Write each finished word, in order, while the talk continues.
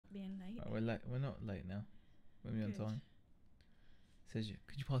Right, we're late. We're not late now. We're on Good. time. Says you.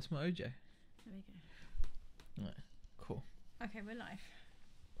 Could you pass my OJ? There we go. Right. Cool. Okay, we're live.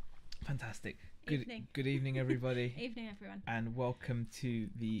 Fantastic. Evening. Good evening, everybody. Evening, everyone. And welcome to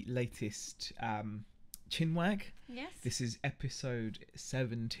the latest Chinwag. Yes. This is episode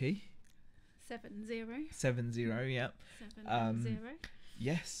 70. 70. 70, yep. 70.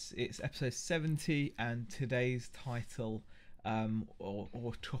 Yes, it's episode 70, and today's title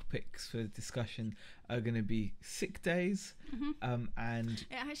or topics for discussion are going to be sick days. Mm-hmm. And It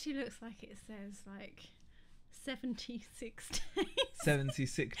actually looks like it says like 76 days. 70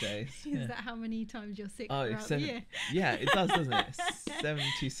 sick days. Is that how many times you're sick Oh, throughout the year? Yeah, it does, doesn't it?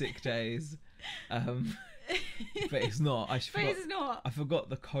 70 sick days. But it's not. It's not. I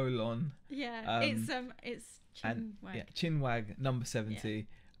forgot the colon. Yeah, it's And Chinwag. yeah, Chinwag number 70. Yeah.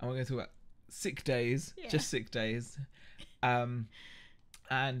 And we're going to talk about sick days, Yeah. just sick days.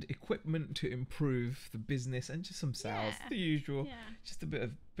 And equipment to improve the business and just some sales, Yeah. the usual. Yeah. Just a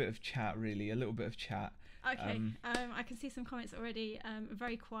bit of chat, really, a little bit of chat. Okay. I can see some comments already.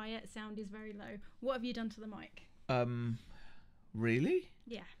 Very quiet. Sound is very low. What have you done to the mic? Really?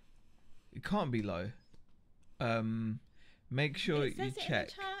 Yeah. It can't be low. Make sure It you says it in check.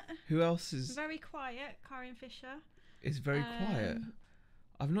 the chat. Who else is Very quiet. Karen Fisher. very quiet?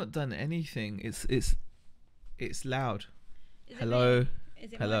 I've not done anything. It's loud. Is Hello. It me?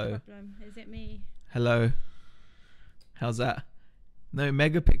 Is it Hello. my problem? Is it me? Hello. How's that? No,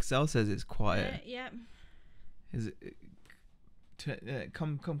 Megapixel says it's quiet. Yeah. Is it?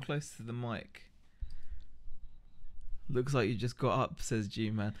 Come close to the mic. Looks like you just got up, says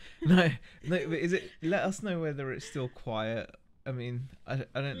G-Man. No, but is it? Let us know whether it's still quiet. I mean, I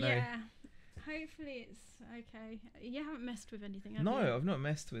don't know. Yeah. Hopefully it's okay. You haven't messed with anything, have you? No, I've not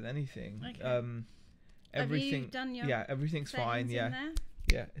messed with anything. Okay. Everything. Have you done your everything's fine. settings Yeah, in there?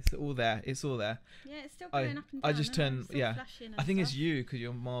 yeah, it's all there. It's all there. Yeah, it's still going up and down. I just and turned. Yeah, flashing and I think it's stuff. you because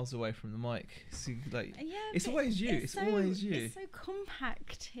you're miles away from the mic. See, like Yeah, it's but always you. It's always you. It's so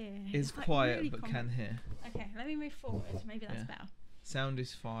compact here. It's like quiet really but compact. can hear. Okay, let me move forward. Maybe that's Yeah. better. Sound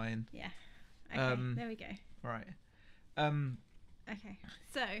is fine. Yeah. Okay, there we go. Right. Okay,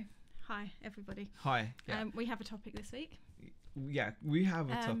 so hi everybody. Hi. Yeah. We have a topic this week. Yeah, we have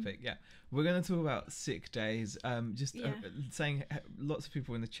a topic. Yeah, we're going to talk about sick days. Saying lots of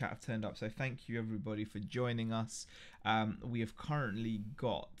people in the chat have turned up, so thank you everybody for joining us. We have currently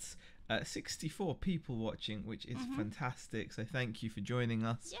got 64 people watching, which is fantastic. So thank you for joining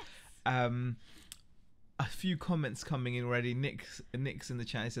us. Yes. A few comments coming in already. Nick's in the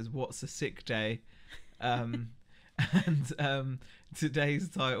chat. He says, "What's a sick day?" And today's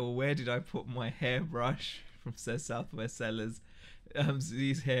title: "Where did I put my hairbrush?" From says Southwest Sellers.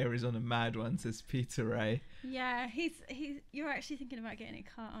 His hair is on a mad one, says Peter Ray. Yeah, he's. You're actually thinking about getting it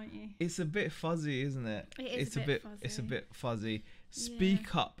cut, aren't you? It's a bit fuzzy, isn't it? It's a bit fuzzy. It's a bit fuzzy.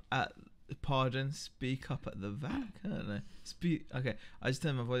 Speak up at. Pardon. Speak up at the VAC. I don't know. Okay. I just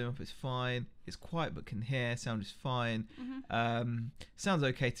turned my volume up. It's fine. It's quiet but can hear. Sound is fine. Sounds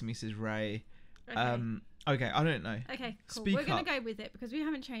okay to me, says Ray. Okay. I don't know. Okay. Cool. Speak We're gonna up. go with it because we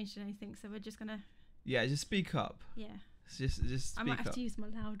haven't changed anything, so we're just gonna. Yeah. Just speak up. Yeah. Just speak I might have up. to use my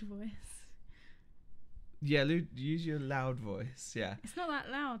loud voice. Yeah, use your loud voice. Yeah, It's not that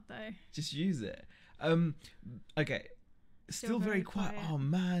loud though. just use it. Okay. Still very quiet. Oh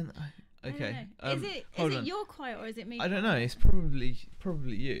man. Okay. I don't know. Hold is on. it your quiet or is it me? I don't know. quiet? It's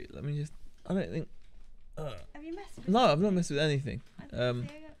probably you. Let me just. I don't think. Have you messed with No, I've not something? messed with anything. I don't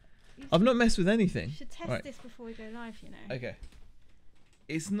see it. You I've not messed with anything. should test Right. this before we go live, you know. Okay.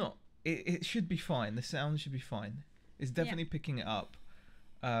 It's not. It should be fine. The sound should be fine. It's definitely picking it up.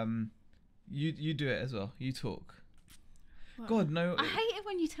 You do it as well. You talk. What? God no. I hate it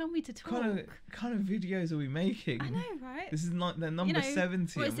when you tell me to talk. Kind of videos are we making? I know, right? This is like the number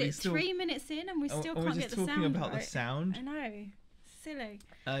 70. What and is we it? still, 3 minutes in and we still we're can't just get the talking sound about right. the sound. I know. Silly.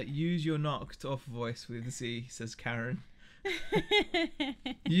 Use your knocked off voice with Z, says Karen.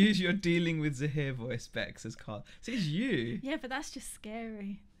 Use your dealing with Zahir voice, Beck, says Carl. See, it's you. Yeah, but that's just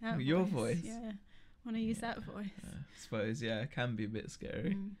scary. That Your voice? Yeah. Want to use that voice? I suppose, yeah, it can be a bit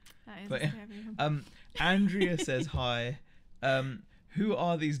scary. That is But, a scary one. Andrea says hi. Who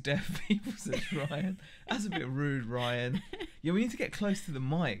are these deaf people, says Ryan. That's a bit rude, Ryan. Yeah, we need to get close to the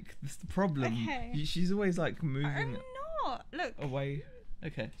mic. That's the problem. Okay. She's always like I'm moving not. Look. away.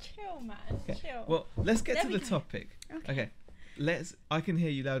 Okay. Chill, man. Okay. Chill. Well, let's get There to we the go. topic. Okay. I can hear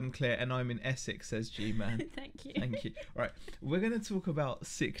you loud and clear, and I'm in Essex, says G-Man. Thank you. Thank you. Right, we're going to talk about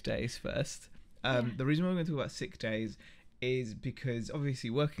sick days first. The reason why we're going to talk about sick days is because obviously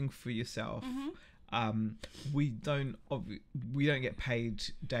working for yourself, we don't get paid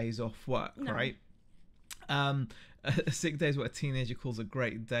days off work, right? A sick day is what a teenager calls a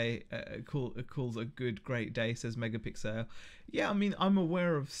great day. Calls a great day, says Megapixel. Yeah, I mean, I'm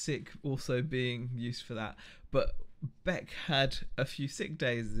aware of sick also being used for that, but Beck had a few sick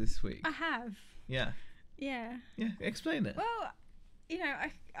days this week. I have. Yeah. Yeah. Yeah, explain it. Well, you know,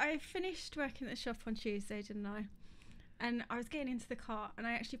 I finished working at the shop on Tuesday, didn't I? And I was getting into the car, and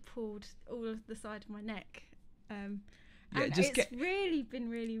I actually pulled all of the side of my neck. Yeah, and it's really been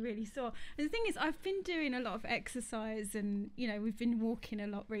really sore. And the thing is, I've been doing a lot of exercise, and you know, we've been walking a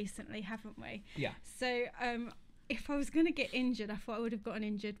lot recently, haven't we? Yeah. So if I was going to get injured, I thought I would have gotten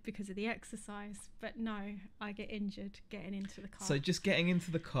injured because of the exercise, but no, I get injured getting into the car. So just getting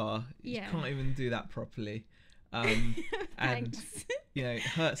into the car, you can't even do that properly, and you know, it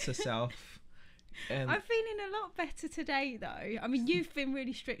hurts herself. I'm feeling a lot better today, though. I mean, you've been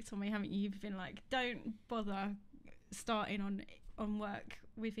really strict on me, haven't you? You've been like, don't bother starting on work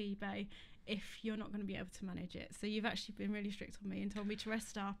with eBay if you're not going to be able to manage it. So you've actually been really strict on me and told me to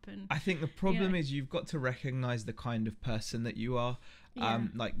rest up. And I think the problem is you've got to recognize the kind of person that you are.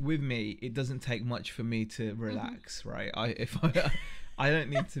 Like with me, it doesn't take much for me to relax, right? I don't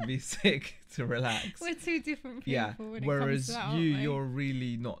need to be sick to relax. We're two different people. Yeah. When Whereas it comes to that, you're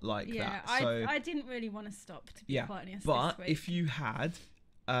really not like that. So I didn't really want to stop, to be quite honest. But this week. if you had,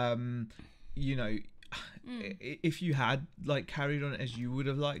 you know, if you had like carried on as you would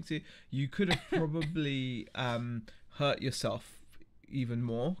have liked to, you could have probably hurt yourself even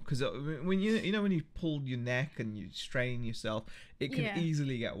more, because when when you pull your neck and you strain yourself, it can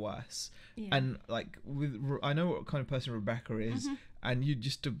easily get worse. And like I know what kind of person Rebecca is, and you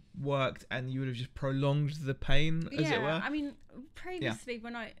just have worked and you would have just prolonged the pain, as it were. I mean, previously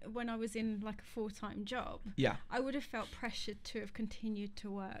when I was in like a full-time job, I would have felt pressured to have continued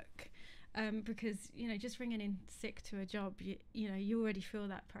to work. Because you know, just ringing in sick to a job, you already feel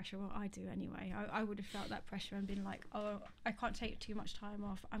that pressure. Well, I do anyway. I would have felt that pressure and been like, oh, I can't take too much time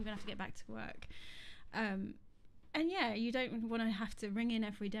off, I'm gonna have to get back to work. And yeah, you don't want to have to ring in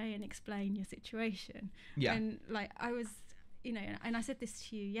every day and explain your situation. And like I was, you know, and I said this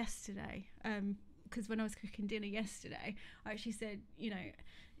to you yesterday, because when I was cooking dinner yesterday, I actually said, you know,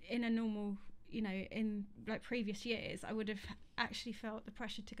 in a normal, you know, in like previous years, I would have actually felt the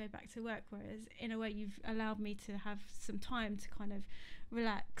pressure to go back to work, whereas in a way you've allowed me to have some time to kind of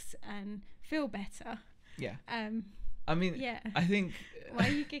relax and feel better. I mean, I think why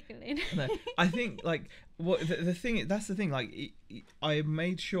are you giggling? No, I think like what the thing, that's the thing, like I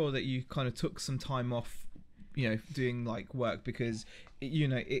made sure that you kind of took some time off, you know, doing like work, because you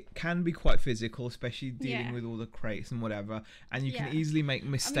know, it can be quite physical, especially dealing with all the crates and whatever, and you can easily make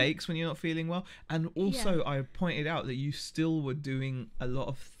mistakes when you're not feeling well. And also I pointed out that you still were doing a lot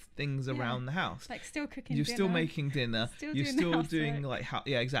of things around the house, like still cooking you're dinner, still making dinner, you're still doing like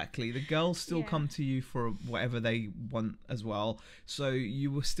exactly, the girls still come to you for whatever they want as well, so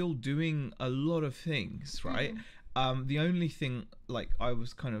you were still doing a lot of things, right? The only thing like I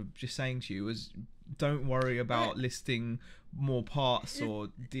was kind of just saying to you was, don't worry about listing more parts, or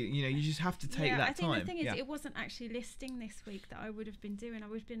you know, you just have to take that time. I think the thing is, it wasn't actually listing this week that I would have been doing. I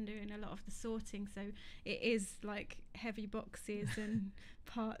would have been doing a lot of the sorting, so it is like heavy boxes and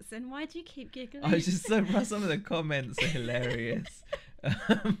parts. And why do you keep giggling? I was just some of the comments are hilarious.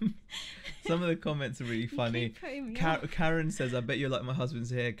 Some of the comments are really funny. Karen says, I bet you're like my husband's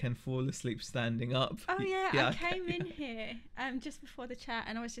here, can fall asleep standing up. Oh I came in here just before the chat,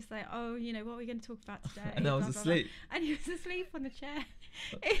 and I was just like, oh, you know, what are we going to talk about today? And I was asleep. And he was asleep on the chair.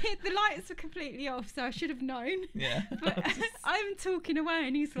 The lights were completely off, so I should have known. But I'm talking away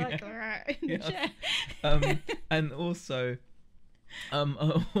and he's like, alright, in the chair. And also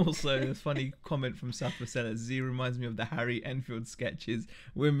a funny comment from South Marcella. Z reminds me of the Harry Enfield sketches.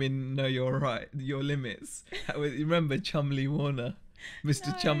 Women know your limits. Remember Chumley Warner?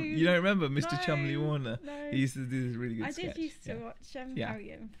 Mr. Chum, you don't remember Mr. Chumley Warner? No. He used to do this really good sketch. I did used to watch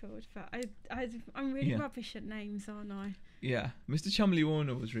Harry Enfield, but I'm really rubbish at names, aren't I? Yeah, Mr. Chumley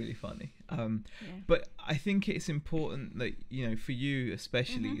Warner was really funny. But I think it's important that, you know, for you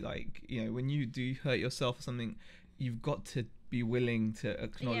especially, like, you know, when you do hurt yourself or something, you've got to be willing to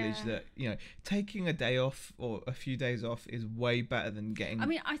acknowledge that, you know, taking a day off or a few days off is way better than getting. I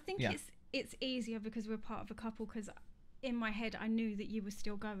mean, I think it's easier because we're part of a couple, because in my head I knew that you were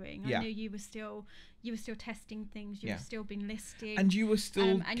still going. I knew you were still testing things, you were still been listing, and you were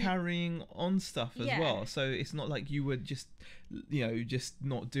still carrying on stuff as well, so it's not like you were just, you know, just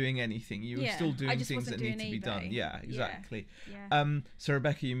not doing anything. You were still doing things that need to be done. Exactly. So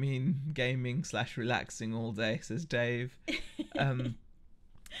Rebecca, you mean gaming / relaxing all day, says Dave.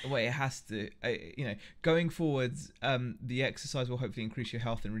 well, it has to. Going forwards, the exercise will hopefully increase your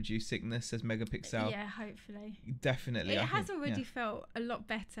health and reduce sickness, says Megapixel. Yeah, hopefully. Definitely. It has already felt a lot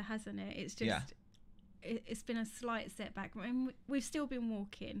better, hasn't it? It's just it's been a slight setback. I mean, we've still been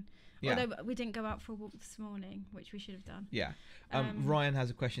walking. Yeah. Although we didn't go out for a walk this morning, which we should have done. Yeah. Ryan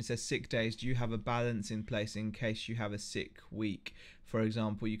has a question, says, sick days, do you have a balance in place in case you have a sick week? For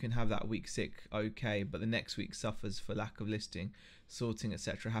example, you can have that week sick, okay, but the next week suffers for lack of listing, sorting,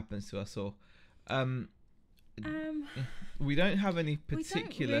 etc. happens to us all. We don't have any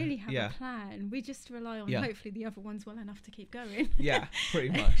particular... We don't really have a plan. We just rely on hopefully the other one's well enough to keep going. Yeah, pretty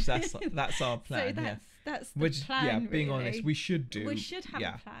much. That's our plan. So that's the plan. Yeah, being honest, we should have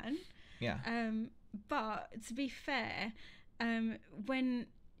a plan. Yeah. But to be fair, when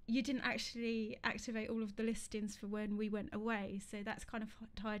you didn't actually activate all of the listings for when we went away, so that's kind of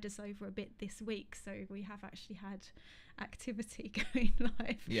tied us over a bit this week. So we have actually had activity going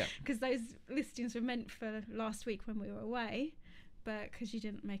live. Yeah. Because those listings were meant for last week when we were away, but because you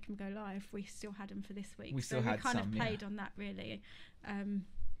didn't make them go live, we still had them for this week. We kind of played on that really, and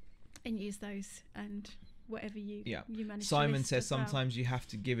used those and whatever you manage. Simon says sometimes you have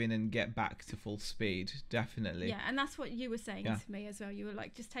to give in and get back to full speed. Definitely. Yeah, and that's what you were saying to me as well. You were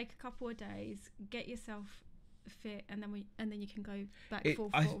like, just take a couple of days, get yourself fit, and then you can go back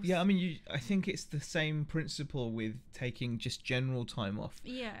full force. I think it's the same principle with taking just general time off.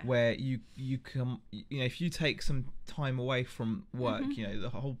 Yeah. Where you come, if you take some time away from work, the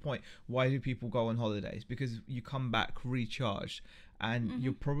whole point, why do people go on holidays? Because you come back recharged, and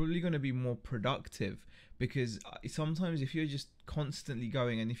you're probably going to be more productive. Because sometimes if you're just constantly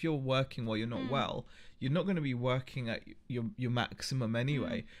going, and if you're working while you're not well, you're not going to be working at your maximum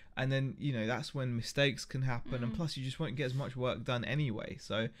anyway. And then, that's when mistakes can happen. And plus, you just won't get as much work done anyway.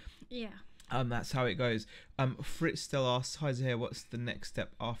 So, that's how it goes. Fritz still asks, hi Zahir, what's the next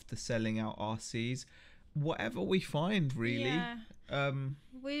step after selling out RCs? Whatever we find, really. Yeah.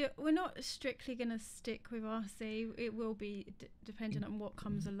 We're not strictly going to stick with RC. It will be dependent on what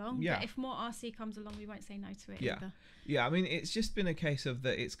comes along. Yeah. But if more RC comes along, we won't say no to it either. Yeah, I mean, it's just been a case of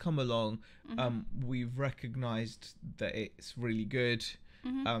that it's come along. We've recognised that it's really good.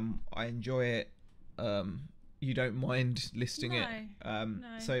 I enjoy it. You don't mind listing it. No.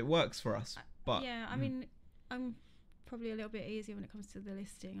 So it works for us. But I mean, I'm probably a little bit easier when it comes to the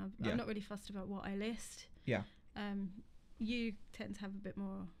listing. I'm not really fussed about what I list. Yeah. You tend to have a bit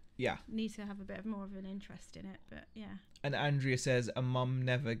more. Yeah. Need to have a bit more of an interest in it, but yeah. And Andrea says a mum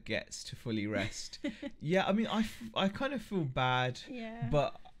never gets to fully rest. Yeah, I mean, I kind of feel bad. Yeah.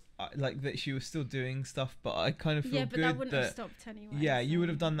 But like that she was still doing stuff, but I kind of feel good that wouldn't have stopped anyway. Yeah, you would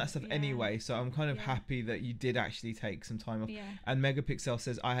have done that stuff anyway. So I'm kind of happy that you did actually take some time off. Yeah. And Megapixel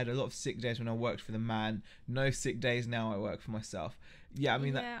says I had a lot of sick days when I worked for the man. No sick days now. I work for myself. Yeah, I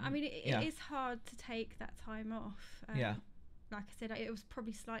mean it is hard to take that time off. Like I said, it was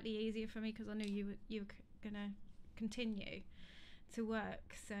probably slightly easier for me because I knew you were gonna continue to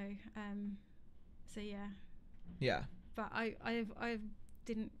work. So yeah. Yeah. But I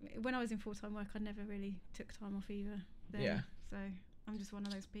didn't, when I was in full-time work, I never really took time off either then. Yeah. So I'm just one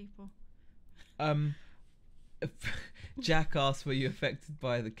of those people. Jack asked, were you affected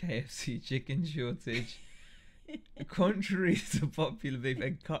by the KFC chicken shortage? Contrary to popular belief,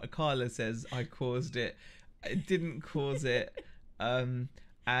 and Carla says I caused it. I didn't cause it. And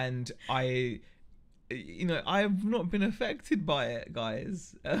I have not been affected by it,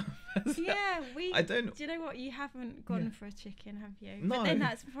 guys. I don't. Do you know what? You haven't gone for a chicken, have you? No. But then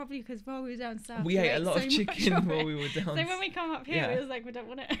that's probably because while we were down south, we ate a lot of chicken while we were down. So when we come up here, it was like we don't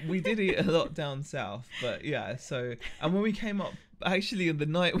want it. We did eat a lot down south, but yeah. So and when we came up, actually, on the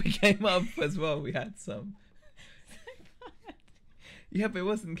night we came up as well, we had some. Yeah, but it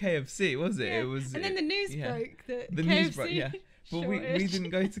wasn't KFC, was it? It was. And then the news broke that the KFC news broke. Yeah. But we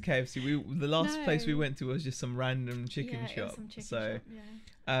didn't go to KFC. The last place we went to was just some random chicken shop. Some chicken shop,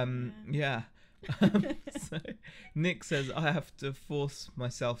 yeah. So Nick says I have to force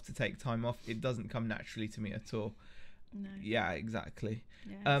myself to take time off. It doesn't come naturally to me at all. No. Yeah, exactly.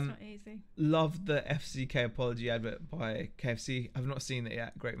 Yeah, it's not easy. Love the FCK apology advert by KFC. I've not seen it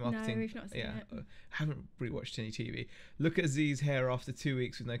yet. Great marketing. No, we've not seen it. Haven't rewatched any TV. Look at Z's hair after 2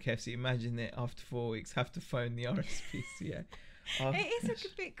 weeks with no KFC. Imagine it after 4 weeks. Have to phone the RSPCA. It is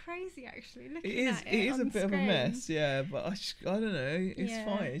a bit crazy, actually. It is a bit of a mess, yeah. But I don't know. It's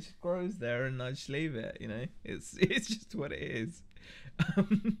fine. It just grows there, and I just leave it. It's just what it is. I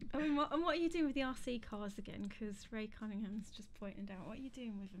mean, what are you doing with the RC cars again? Because Ray Cunningham's just pointed out. What are you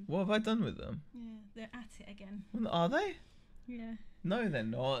doing with them? What have I done with them? Yeah, they're at it again. Well, are they? Yeah. No, they're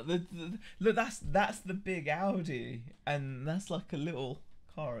not. Look, that's the big Audi, and that's like a little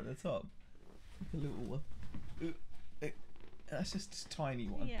car at the top. Like a little one. That's just a tiny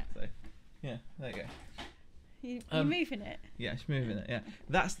one. Yeah. So, yeah, there you go. You're moving it. Yeah, she's moving it. Yeah,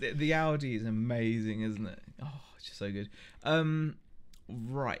 that's the Audi is amazing, isn't it? Oh, it's just so good.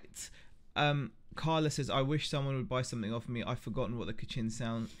 Right. Carla says, I wish someone would buy something off me. I've forgotten what the ka-ching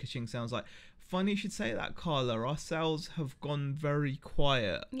sounds like. Funny you should say that, Carla. Our sales have gone very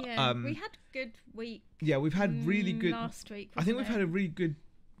quiet. Yeah, we had a good week. Yeah, we've had really good last week. I think we've had a really good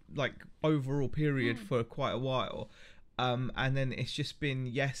like overall period for quite a while. And then it's just been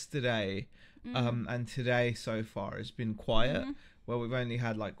yesterday and today so far has been quiet. Where we've only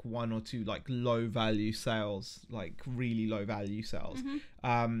had like one or two like low value sales, like really low value sales.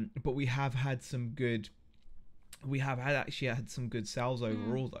 But we have had some good. We have actually had some good sales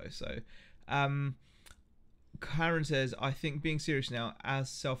overall though. So, Karen says, I think being serious now, as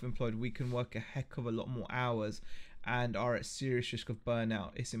self-employed, we can work a heck of a lot more hours and are at serious risk of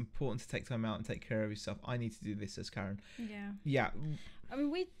burnout. It's important to take time out and take care of yourself. I need to do this, says Karen. Yeah. I mean,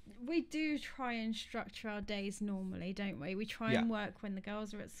 we do try and structure our days normally, don't we? We try and work when the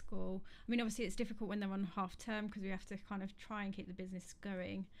girls are at school. I mean, obviously it's difficult when they're on half term because we have to kind of try and keep the business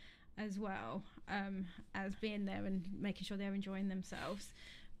going as well, as being there and making sure they're enjoying themselves.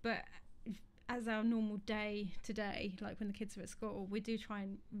 But as our normal day to day, like when the kids are at school, we do try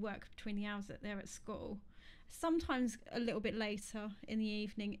and work between the hours that they're at school. Sometimes a little bit later in the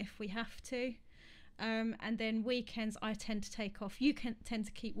evening if we have to. And then weekends I tend to take off. You can tend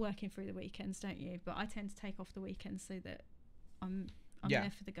to keep working through the weekends, don't you? But I tend to take off the weekends so that I'm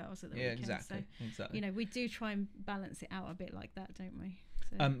there for the girls at the weekends. Exactly. So, exactly. You know, we do try and balance it out a bit like that, don't we?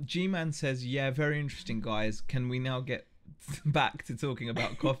 So. G-Man says, yeah, very interesting, guys. Can we now get back to talking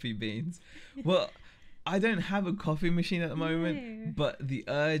about coffee beans? Well, I don't have a coffee machine at the moment, but the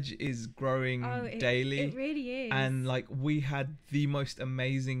urge is growing daily. It really is. And like we had the most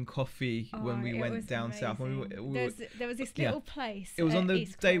amazing coffee when we went down south. When there was this little place. It was on the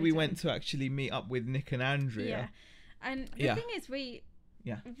day we went to actually meet up with Nick and Andrea. Yeah. And the thing is, we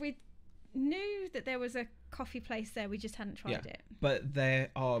knew that there was a coffee place there, we just hadn't tried it. But their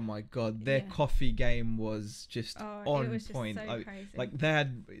coffee game was just on it was point. Just so crazy. Like they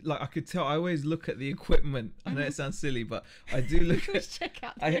had, like I could tell. I always look at the equipment. I know it sounds silly, but I do look at. Check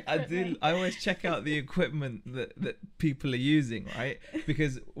out the equipment. I always check out the equipment that people are using, right?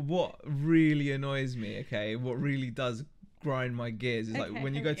 Because what really annoys me, what really does grind my gears is like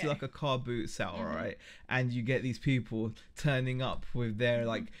when you go to like a car boot sale, right, and you get these people turning up with their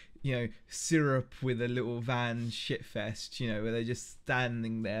like, you know, syrup with a little van shitfest, you know, where they're just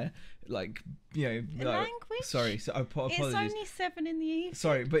standing there like, you know, like, language. Sorry, so apologies. It's only 7 in the evening.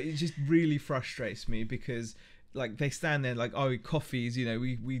 Sorry, but it just really frustrates me because like they stand there like, oh, coffees, you know,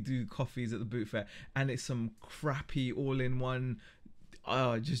 we do coffees at the boot fair, and it's some crappy all-in-one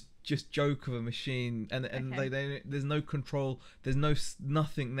just joke of a machine, and they there's no control, there's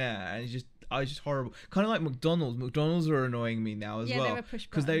nothing there, and it's just horrible. Kind of like McDonald's are annoying me now as well,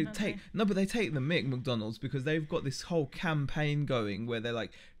 because they take the mick, McDonald's, because they've got this whole campaign going where they're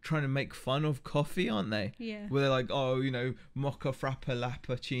like trying to make fun of coffee, aren't they? Yeah. Where they're like, oh, you know, mocha frappa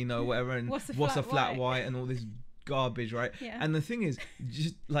lappuccino, whatever, and what's a flat white and all this garbage, right? Yeah. And the thing is,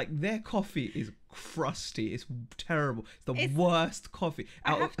 just like their coffee is crusty, it's terrible, it's the worst coffee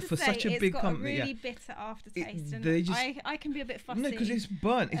for such a big company. It's got a really bitter aftertaste, and I can be a bit fussy. No, because it's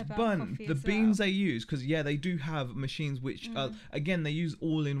burnt. The beans they use, because they do have machines which again, they use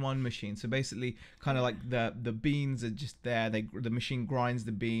all-in-one machines. So basically, kind of like the beans are just there. The machine grinds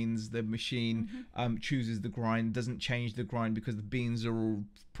the beans. The machine chooses the grind, doesn't change the grind because the beans are all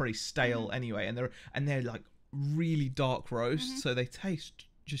pretty stale anyway, and they're like really dark roast, so they taste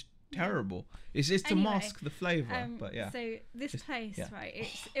just terrible. It's just to mask the flavour, but so this place,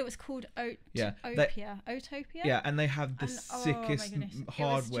 right, it was called Utopia. And they have the sickest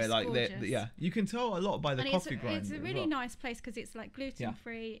hardware, like you can tell a lot by the coffee grinder. It's a really nice place because it's like gluten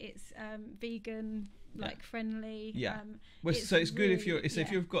free, it's vegan, like friendly. So it's good if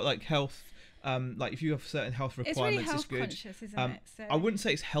you've got like health. Like if you have certain health requirements, it's really good. Conscious, isn't it? So I wouldn't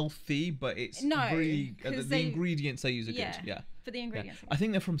say it's healthy, but it's really the ingredients they use are good. Yeah, for the ingredients. I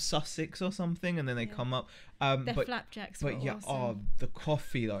think they're from Sussex or something, and then they come up. Their flapjacks were awesome. The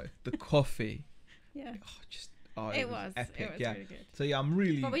coffee though, the coffee. It was epic. It was really good. So I'm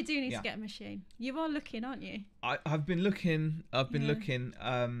really. But we do need to get a machine. You are looking, aren't you? I've been looking. So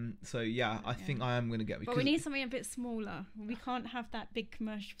I think I am going to get. But we need something a bit smaller. We can't have that big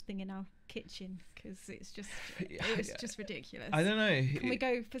commercial thing in our kitchen because it's just ridiculous. I don't know. Can we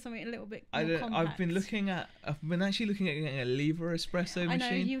go for something a little bit more compact? I've been actually looking at getting a lever espresso machine. I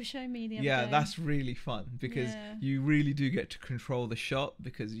know, you were showing me the other day. Yeah, that's really fun because you really do get to control the shot,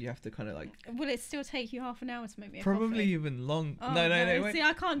 because you have to kind of like... Will it still take you half an hour to make me a probably coffee? Even long. Oh, no, wait. See,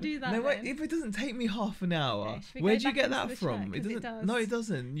 I can't do that. No, wait, if it doesn't take me half an hour, where do you get that from? It doesn't. No, it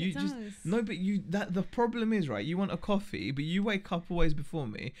doesn't. You just no, but the problem is, right, you want a coffee, but you wake up always before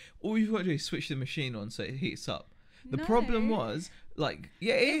me. All you've got to do is switch the machine on so it heats up. The problem was, like,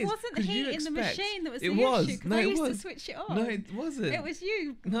 it wasn't the heat in the machine that was the issue. No, I used to switch it on. No, it wasn't. It was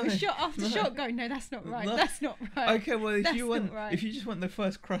you. Shot after shot going, no, that's not right. That's not right. Okay, well, if you just want the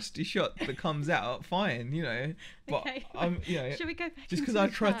first crusty shot that comes out, fine, you know. But okay. Should we go back? Just because I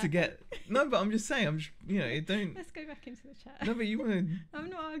tried to get but I'm just saying, don't. Let's go back into the chat. No, but you want to.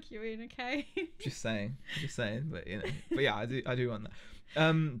 I'm not arguing, okay. just saying, but but yeah, I do want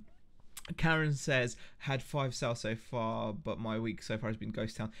that. Karen says, had 5 sales so far, but my week so far has been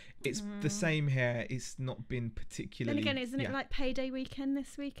ghost town. It's the same here. It's not been particularly... Then again, isn't it like payday weekend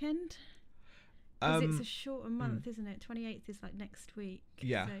this weekend? Because it's a shorter month, isn't it? 28th is like next week.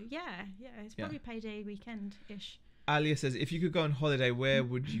 Yeah. So it's probably payday weekend-ish. Alia says, if you could go on holiday, where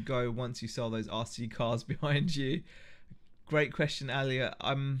would you go once you sell those RC cars behind you? Great question, Alia.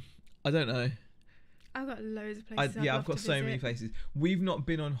 I don't know. I've got loads of places. I've got so many places. We've not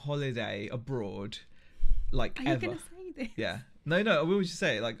been on holiday abroad, like ever. Are you gonna say this? Yeah. No. I will just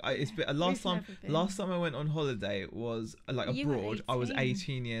say it. Like, it's been last time I went on holiday was like abroad. I was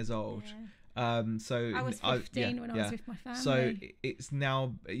 18 years old. Yeah. So I was 15 when I was with my family. So it's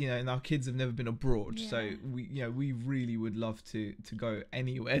now, and our kids have never been abroad. Yeah. So we really would love to go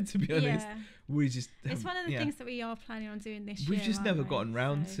anywhere. To be honest, we just it's one of the things that we are planning on doing this year. We've just never gotten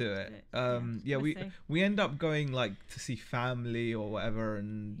round to it. We end up going like to see family or whatever,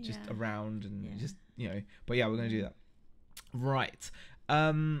 and just around and just But we're gonna do that. Right.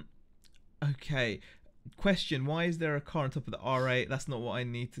 Okay. Question: why is there a car on top of the R8? That's not what I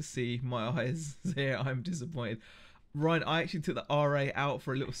need to see. My eyes here. I'm disappointed. Ryan, I actually took the R8 out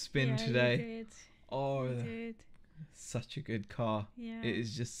for a little spin today. You did. Oh, you did. Such a good car. Yeah. It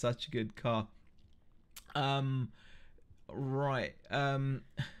is just such a good car. Right.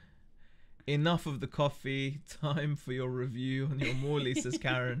 Enough of the coffee. Time for your review on your Morley, says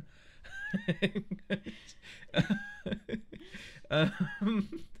Karen.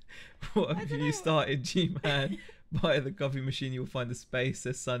 What have you started, G-Man? Buy the coffee machine, you'll find the space,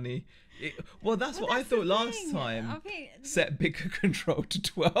 says Sunny. That's what I thought last time. Set bigger control to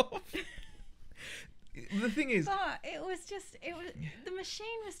 12. The thing is... But the machine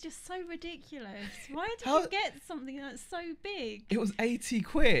was just so ridiculous. Why did you get something that's so big? It was 80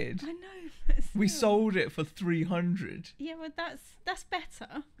 quid. I know, but still. We sold it for 300. Yeah, well, that's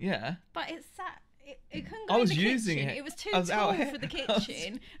better. Yeah. But it couldn't go in the kitchen. It was too tall for the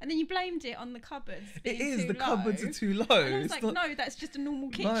kitchen, and then you blamed it on the cupboards. The cupboards are too low. And I was like, no, that's just a normal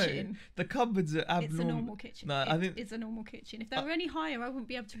kitchen. No, the cupboards are abnormal. It's a normal kitchen. No, I think it's a normal kitchen. If they were any higher, I wouldn't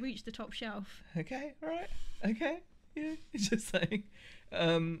be able to reach the top shelf. Okay, all right, okay, yeah. It's just saying.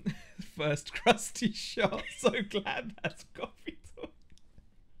 First crusty shot. So glad that's coffee talk.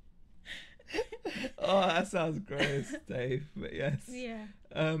 Oh, that sounds gross, Dave. But yes. Yeah.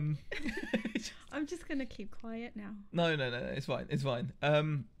 I'm just gonna keep quiet now. No. It's fine.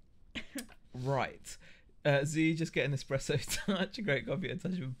 Right. Z, just get an espresso touch. A great coffee, a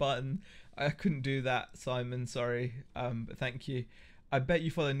touch of a button. I couldn't do that, Simon. Sorry. But thank you. I bet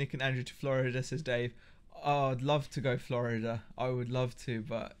you follow Nick and Andrew to Florida, says Dave. Oh, I'd love to go Florida. I would love to,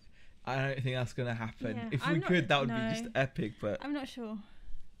 but I don't think that's gonna happen. Yeah, if we could, that would be just epic. But I'm not sure.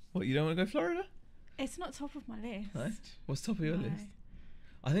 What, you don't want to go Florida? It's not top of my list. No? What's top of your list?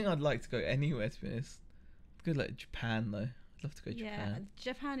 I think I'd like to go anywhere, to be honest. I'd go like Japan though. I'd love to go to Japan. Yeah,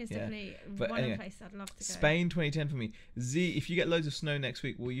 Japan is definitely one of the places I'd love to go. Spain 2010 for me. Z, if you get loads of snow next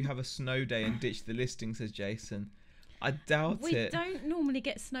week, will you have a snow day and ditch the listing, says Jason. I doubt it. We don't normally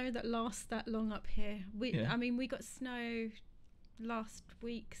get snow that lasts that long up here. I mean, we got snow last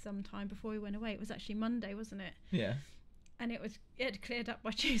week sometime before we went away. It was actually Monday, wasn't it? Yeah. And it had cleared up by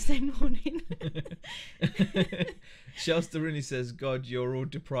Tuesday morning. Shelster Rooney says, God, you're all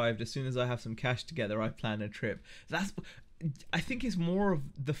deprived. As soon as I have some cash together, I plan a trip. I think it's more of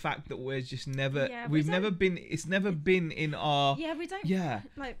the fact that we're just never... It's never been in our... Yeah, we don't... Yeah.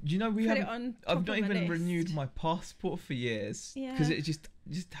 Like, do you know, I've not even list. Renewed my passport for years. Yeah. Because it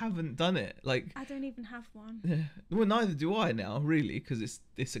just haven't done it. Like, I don't even have one. Yeah. Well, neither do I now, really, because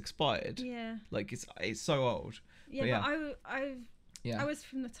it's expired. Yeah. Like, it's so old. Yeah, but I was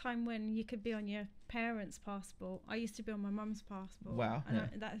from the time when you could be on your parents' passport. I used to be on my mum's passport. Wow.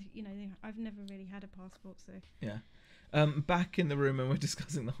 And I've never really had a passport, so. Yeah. Back in the room and we're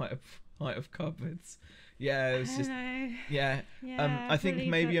discussing the height of cupboards. Yeah, it was just. Yeah. I think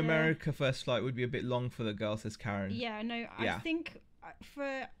maybe America first flight would be a bit long for the girls, says Karen. Yeah. No. Yeah. I think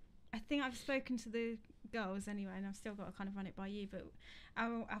I've spoken to the girls anyway, and I've still got to kind of run it by you. But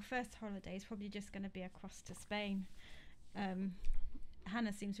our first holiday is probably just going to be across to Spain.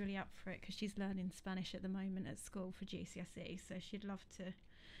 Hannah seems really up for it because she's learning Spanish at the moment at school for GCSE, so she'd love to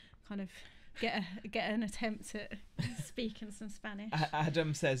kind of get an attempt at speaking some Spanish.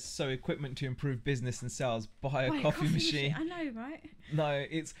 Adam says, so equipment to improve business and sales, buy a coffee machine. I know, right? No,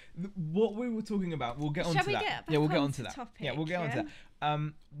 it's what we were talking about. We'll get on to that. We'll get on to that. Topic, yeah, we'll get on to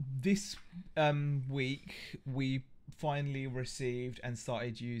that. This week we finally received and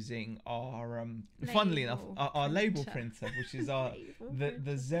started using our funnily enough our label printer, which is our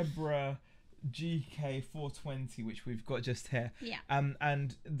the Zebra GK420, which we've got just here. Yeah.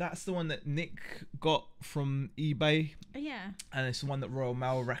 And that's the one that Nick got from eBay. Yeah. And it's the one that Royal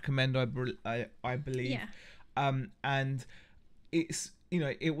Mail recommend, I believe. Yeah. And it's,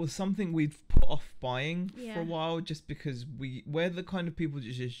 it was something we'd put off buying for a while, just because we're the kind of people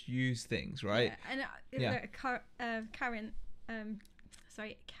that just use things, right? Yeah. And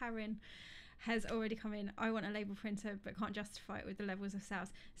Karen has already come in. I want a label printer, but can't justify it with the levels of sales.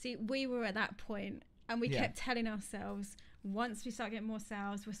 See, we were at that point, and we kept telling ourselves, once we start getting more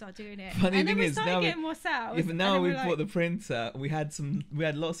sales, we'll start doing it. Funny and then thing we started getting more sales. Yeah, but now we've bought the printer. We had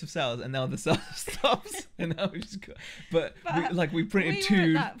lots of sales, and now the sales stops. And now we've just got. But we printed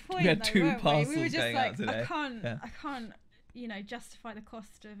two. We had two parcels we were just going out today. I can't, justify the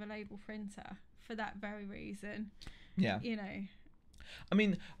cost of a label printer for that very reason. Yeah. I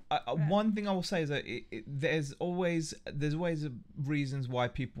mean, one thing I will say is that there's always reasons why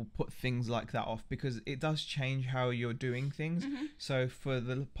people put things like that off, because it does change how you're doing things. Mm-hmm. So for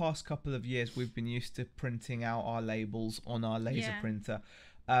the past couple of years, we've been used to printing out our labels on our laser printer.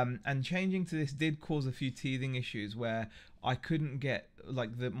 And changing to this did cause a few teething issues where I couldn't get,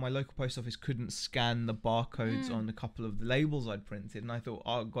 my local post office couldn't scan the barcodes on a couple of the labels I'd printed. And I thought,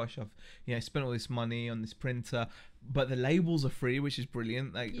 oh gosh, I've spent all this money on this printer, but the labels are free, which is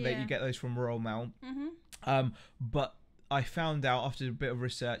brilliant. That you get those from Royal Mail. Mm-hmm. But I found out after a bit of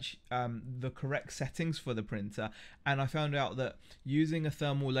research the correct settings for the printer, and I found out that using a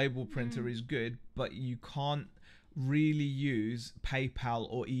thermal label printer is good, but you can't really use PayPal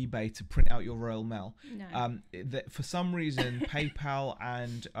or eBay to print out your Royal Mail. No. For some reason, PayPal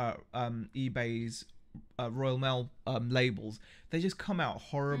and eBay's Royal Mail labels, they just come out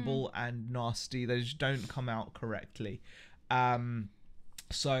horrible and nasty. They just don't come out correctly.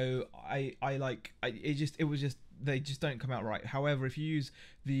 So they just don't come out right. However, if you use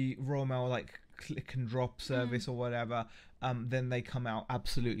the Royal Mail click and drop service or whatever, then they come out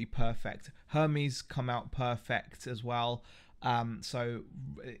absolutely perfect. Hermes come out perfect as well. So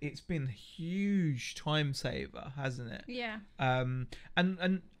it's been a huge time saver, hasn't it? Yeah. And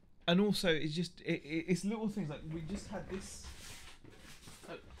also it's just it's little things like we just had this.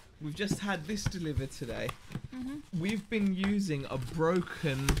 We've just had this delivered today. Mm-hmm. We've been using a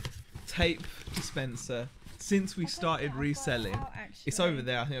broken tape dispenser since we started reselling. It's over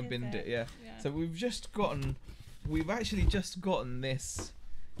there. I think I've binned it. Yeah. So we've actually just gotten this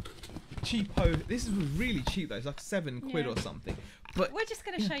cheapo. This is really cheap though. It's like £7 or something. But we're just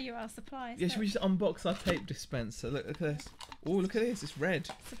going to show you our supplies. Yeah, should we just unbox our tape dispenser? Look at this. Oh, look at this. It's red.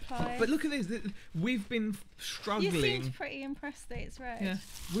 Supplies. But look at this. We've been struggling. You seemed pretty impressed that it's red. Yeah.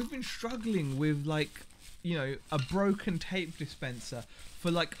 We've been struggling with a broken tape dispenser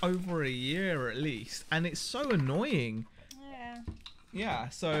for over a year at least, and it's so annoying. Yeah. Yeah.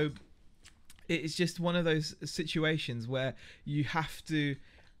 So it's just one of those situations where you have to,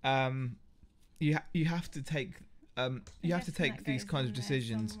 you have to take. You have to take these kinds of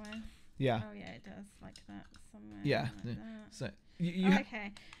decisions. Yeah. Oh yeah, it does like that somewhere. Yeah. Like So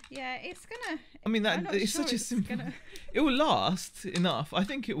okay. Yeah, it's gonna. I mean it's such a simple. It will last enough. I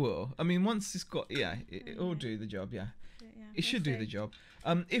think it will. I mean, once it's got it will do the job. Yeah. It should do the job.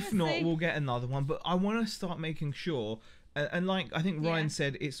 If not, we'll get another one. But I want to start making sure. And I think Ryan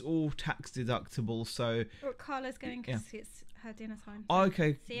said, it's all tax deductible. So. Well, Carla's going because it's her dinner time. So. Oh,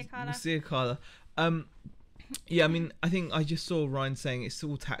 okay. See you, Carla. See you, Carla. Yeah, I mean, I think I just saw Ryan saying it's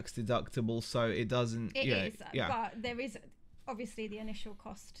all tax deductible, so it doesn't. It is, but there is obviously the initial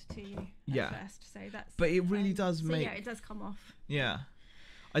cost to you first, so that's. But it really does make. Yeah, it does come off. Yeah,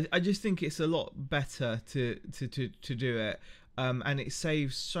 I just think it's a lot better to do it. and it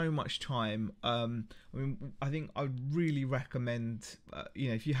saves so much time. I mean, I think I'd really recommend,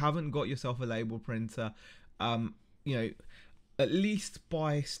 if you haven't got yourself a label printer, at least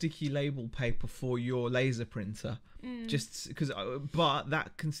buy sticky label paper for your laser printer. Just because, but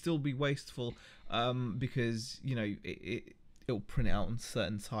that can still be wasteful, because it'll print out on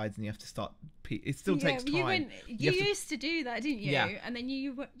certain sides, and you have to start. It still takes time. You used to do that, didn't you? Yeah. And then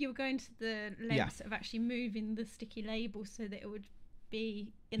you were going to the lengths of actually moving the sticky label so that it would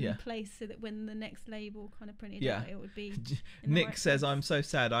be in the place, so that when the next label kind of printed out, it would be. Nick says, "I'm so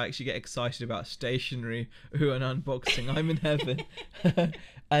sad. I actually get excited about stationery and unboxing. I'm in heaven."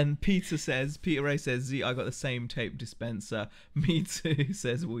 And Peter Ray says, "Z, I got the same tape dispenser." Me too.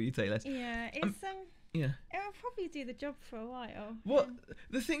 Says, "Will you take less?" Yeah, it's it'll probably do the job for a while. Well,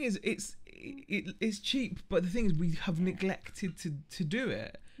 the thing is, it's cheap, but the thing is, we have neglected to do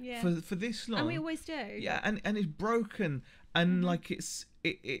it for this long, and we always do. Yeah, and it's broken, and like it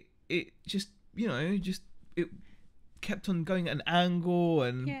just it kept on going at an angle,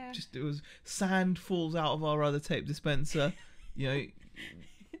 and it was sand falls out of our other tape dispenser.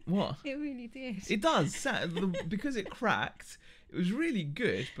 What? It really did. It does, because it cracked. It was really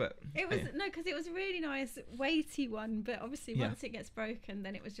good, but it was because it was a really nice weighty one. But obviously, once it gets broken,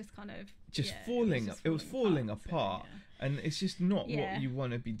 then it was just kind of falling. It was falling apart, and it's just not what you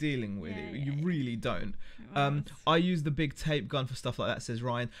want to be dealing with. You really don't. I use the big tape gun for stuff like that. Says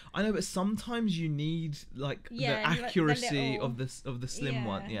Ryan. I know, but sometimes you need the accuracy of the slim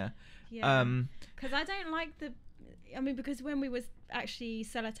one. Yeah. Because I don't like the. I mean, because when we was actually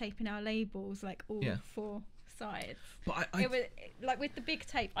sellotaping our labels, like all 4 sides, but it was like with the big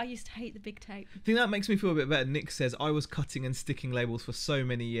tape. I used to hate the big tape. I think that makes me feel a bit better. Nick says, "I was cutting and sticking labels for so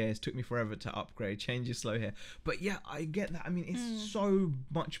many years. Took me forever to upgrade. Change is slow here." But yeah, I get that. I mean, it's so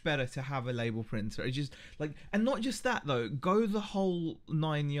much better to have a label printer. It's just and not just that though. Go the whole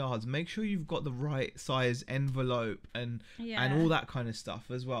 9 yards. Make sure you've got the right size envelope and all that kind of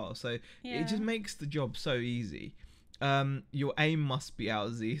stuff as well. So it just makes the job so easy. Your aim must be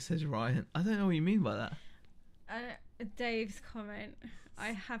out, Z, says Ryan. I don't know what you mean by that. Dave's comment,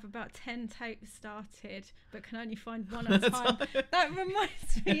 I have about 10 tapes started, but can only find one at a time. That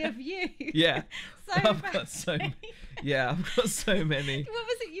reminds me of you. Yeah. I've got so many. What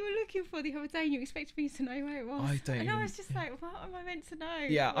was it you were looking for the other day and you expected me to know where it was? I was just like, what am I meant to know?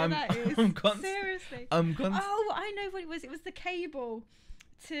 Yeah, Seriously. I know what it was. It was the cable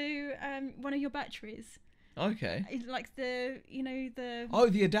to one of your batteries. Okay. It's like the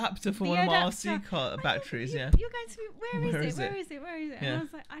adapter for one of my RC car batteries. You're going to be, where is it? Yeah. And I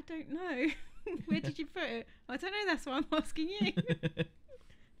was like, I don't know. Where did you put it? I don't know. That's why I'm asking you.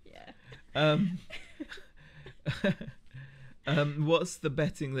 What's the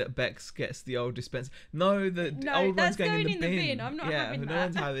betting that Bex gets the old dispenser? No, the old one's going in the bin. I'm not having that. No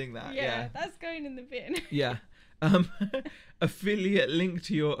one's having that. Yeah, that's going in the bin. Yeah. Affiliate link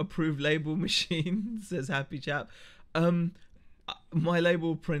to your approved label machine, says Happy Chap. My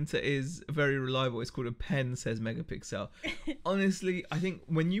label printer is very reliable. It's called a pen, says Megapixel. Honestly, I think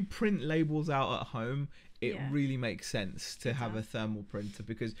when you print labels out at home, it really makes sense to have a thermal printer,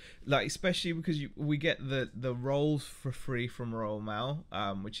 because especially because we get the rolls for free from Royal Mail,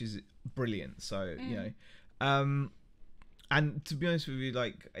 which is brilliant. So and to be honest with you,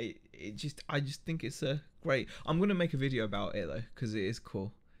 I just think it's a great. I'm gonna make a video about it though, because it is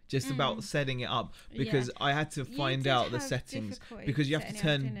cool. Just about setting it up, because I had to find out the settings, because you have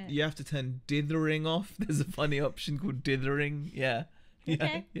to turn dithering off. There's a funny option called dithering. Yeah.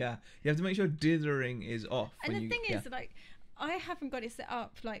 Okay. Yeah. You have to make sure dithering is off. And the thing is, I haven't got it set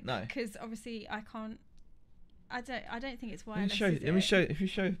up, because obviously I can't. I don't think it's wireless. Let me show. If you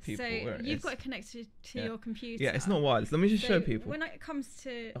show people, where it you've got to connect it to your computer. Yeah, it's not wireless. Let me just show people. When it comes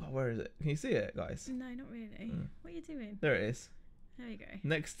to, where is it? Can you see it, guys? No, not really. What are you doing? There it is. There you go.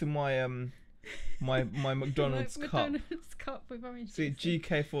 Next to my my McDonald's cup. McDonald's cup with orange. See,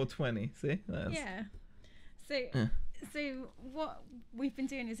 GK420. See? Yeah. So what we've been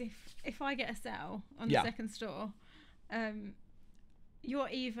doing is, if I get a sale on the second store, you're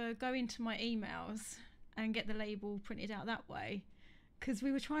either go into my emails and get the label printed out that way, because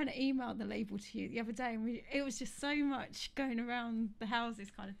we were trying to email the label to you the other day, and it was just so much going around the houses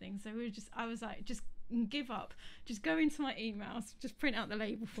kind of thing. So I was like, just give up, just go into my emails, just print out the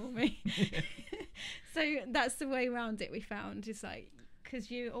label for me. So that's the way around it. We found is because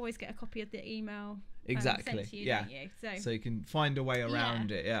you always get a copy of the email exactly sent to you, don't you? So you can find a way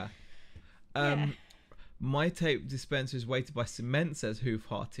around it. My tape dispenser is weighted by cement, says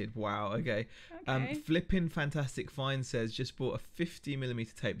Hoof-Hearted. Wow, okay. Flippin' Fantastic Find says just bought a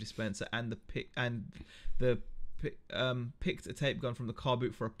 50mm tape dispenser, and the picked a tape gun from the car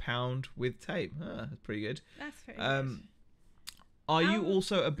boot for £1 with tape. That's pretty good. That's pretty good. Are you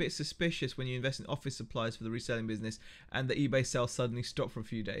also a bit suspicious when you invest in office supplies for the reselling business and the eBay sales suddenly stop for a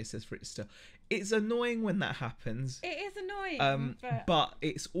few days? Says Fritzster. It's annoying when that happens. It is annoying, but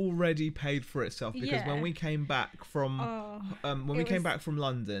it's already paid for itself, because when we came back from back from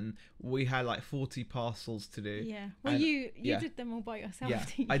London, we had like 40 parcels to do. Yeah. Well, you did them all by yourself. Yeah,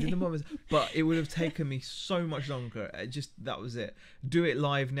 didn't you? I did them by myself, but it would have taken me so much longer. That was it. Do it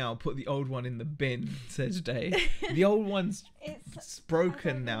live now. Put the old one in the bin, says Dave. The old one's it's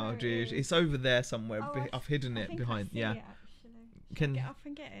broken now, dude. It's over there somewhere. I've hidden it behind. Can get up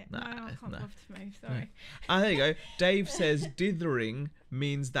and get it? No, I can't bother to move. Sorry. There you go. Dave says dithering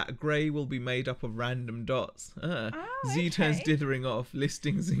means that grey will be made up of random dots. Z turns dithering off.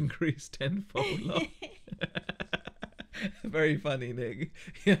 Listings increase tenfold. Very funny, Nick.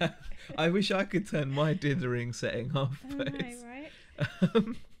 Yeah, I wish I could turn my dithering setting off. I know, right?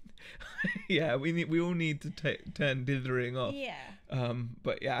 Yeah, we all need to turn dithering off. Yeah.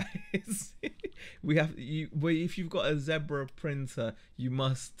 But yeah, if you've got a Zebra printer, you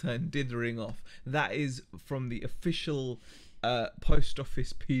must turn dithering off. That is from the official post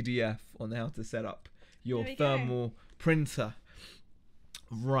office PDF on how to set up your thermal printer.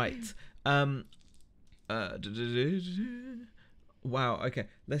 Right. Wow, okay,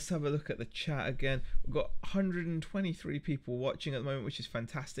 let's have a look at the chat again. We've got 123 people watching at the moment, which is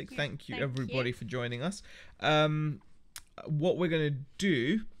fantastic. Thank you everybody for joining us. What we're going to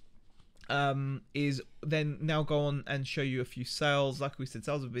do is then now go on and show you a few sales. Like we said,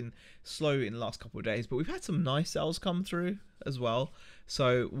 sales have been slow in the last couple of days, but we've had some nice sales come through as well.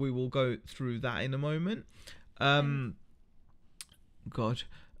 So we will go through that in a moment.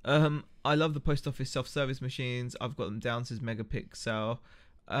 I love the post office self-service machines. I've got them down, says Megapixel.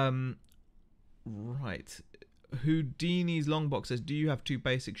 Right. Houdini's Longbox says, do you have 2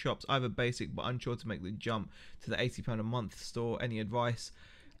 basic shops? I have a basic, but unsure to make the jump to the £80 a month store. Any advice?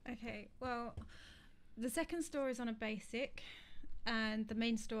 Okay, well, the second store is on a basic and the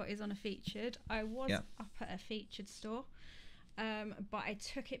main store is on a featured. I was up at a featured store, but I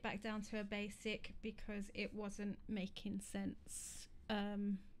took it back down to a basic because it wasn't making sense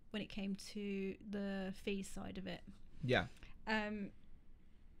when it came to the fee side of it. Yeah.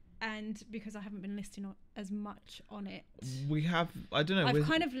 And because I haven't been listing as much on it, we have. I don't know. I've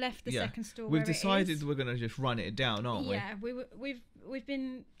kind of left the second store. We've decided we're going to just run it down, aren't we? Yeah, we've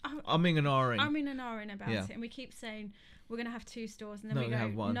been. Umming and ahhing. About it, and we keep saying we're going to have 2 stores, and then we go,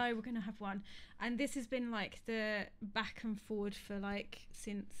 have one. No, we're going to have one. And this has been like the back and forward for like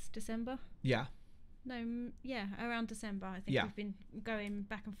since December. Yeah. No, yeah, around December. I think we've been going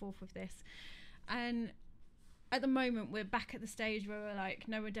back and forth with this, and at the moment we're back at the stage where we're like,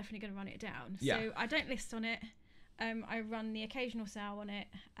 no, we're definitely going to run it down. So I don't list on it. I run the occasional sale on it,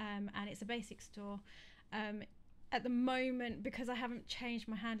 and it's a basic store. At the moment, because I haven't changed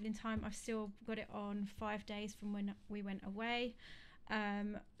my handling time, I've still got it on 5 days from when we went away.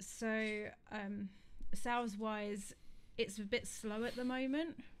 Sales wise, it's a bit slow at the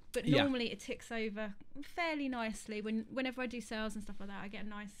moment. But normally it ticks over fairly nicely. Whenever I do sales and stuff like that, I get a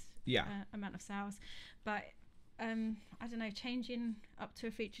nice amount of sales. But I don't know, changing up to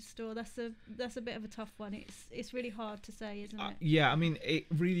a featured store, that's a bit of a tough one. It's really hard to say, isn't it? Yeah, I mean, it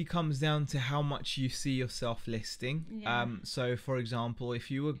really comes down to how much you see yourself listing. Yeah. So for example,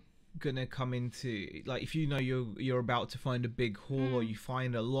 if you were gonna come into, like, if you know you're about to find a big haul or you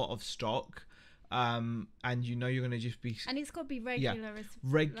find a lot of stock, and you know you're going to just be... And it's got to be regular.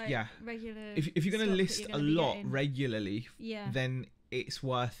 Regular. If you're going to list a lot regularly, then it's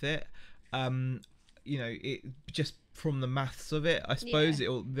worth it. It just from the maths of it, I suppose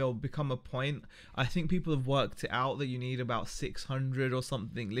there'll become a point. I think people have worked it out that you need about 600 or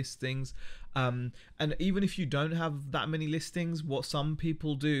something listings. And even if you don't have that many listings, what some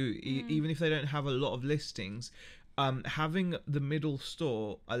people do, even if they don't have a lot of listings, having the middle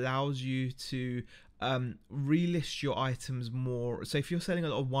store allows you to relist your items more. So if you're selling a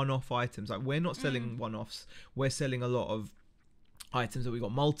lot of one-off items, like we're not selling one-offs, we're selling a lot of items that we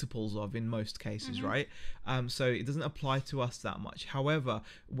got multiples of in most cases, right? So it doesn't apply to us that much. However,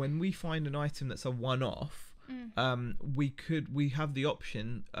 when we find an item that's a one-off, we have the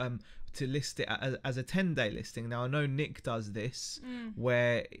option to list it as a 10-day listing. Now I know Nick does this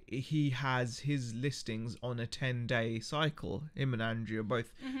where he has his listings on a 10-day cycle. Him and Andrea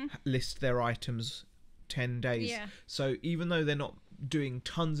both list their items 10 days. So even though they're not doing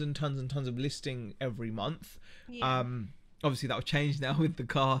tons and tons and tons of listing every month, obviously that will change now with the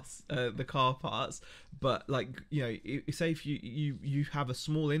car parts, but like, you know, say if you have a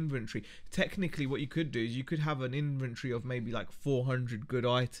small inventory, technically what you could do is you could have an inventory of maybe like 400 good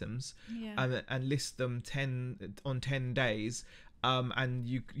items, and list them 10 days, and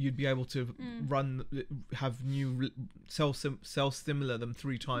you'd be able to sell similar them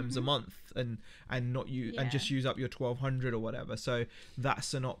 3 times a month, and not and just use up your 1200 or whatever. So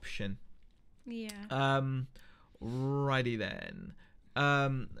that's an option. Righty then.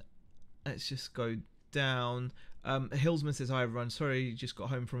 Let's just go down. Hillsman says, hi everyone, sorry just got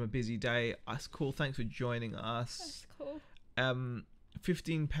home from a busy day. That's cool, thanks for joining us. That's cool.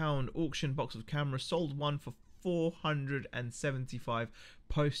 £15 auction box of cameras, sold one for 475,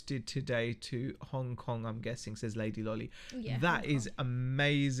 posted today to Hong Kong, I'm guessing, says Lady Lolly. That is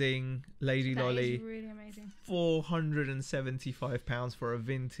amazing, Lady Lolly. That is really amazing. £475 for a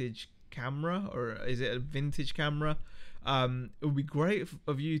vintage camera, or is it a vintage camera? It would be great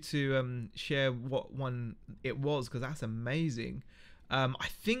of you to share what one it was, because that's amazing. I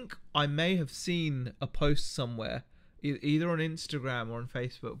think I may have seen a post somewhere, either on Instagram or on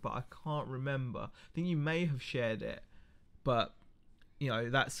Facebook, but I can't remember. I think you may have shared it, but you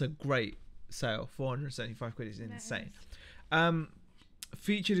know, that's a great sale. 475 quid is insane.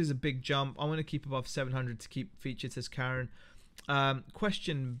 Featured is a big jump. I want to keep above 700 to keep featured, says Karen.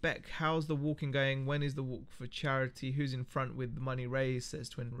 Question, Beck, how's the walking going? When is the walk for charity? Who's in front with the money raised, says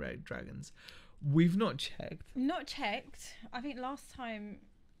Twin Red Dragons. We've not checked. I think last time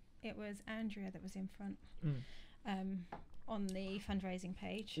it was Andrea that was in front. On the fundraising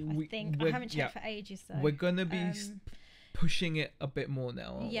page. I haven't checked for ages though. We're going to be pushing it a bit more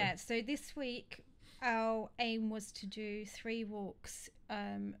now, aren't we? So this week our aim was to do 3 walks,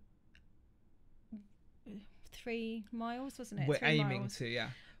 3 miles, wasn't it? We're aiming to,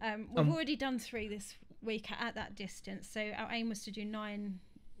 we've already done 3 this week at that distance, so our aim was to do 9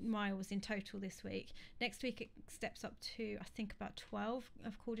 miles in total this week. Next week it steps up to, I think, about 12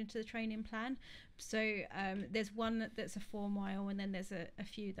 according to the training plan. So there's one that's a 4 mile, and then there's a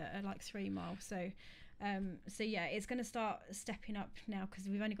few that are like 3 miles. So yeah, it's going to start stepping up now, because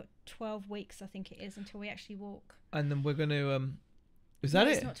we've only got 12 weeks, I think it is, until we actually walk. And then we're going to is that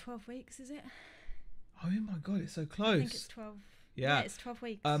it? It's not 12 weeks, is it? Oh my god, it's so close. I think it's 12. Yeah, it's 12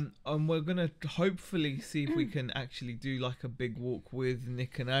 weeks. And we're gonna hopefully see if we can actually do like a big walk with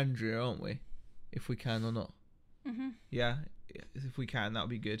Nick and Andrea, aren't we? If we can or not. Yeah, if we can, that'll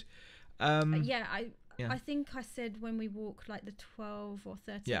be good. I think I said when we walk like the 12 or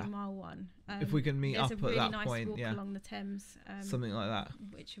 13 mile one. If we can meet up at that point, there's a really nice walk along the Thames. Something like that.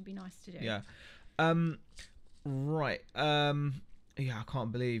 Which would be nice to do. Yeah. Right. Yeah, I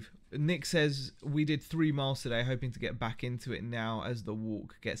can't believe. Nick says we did 3 miles today, hoping to get back into it now as the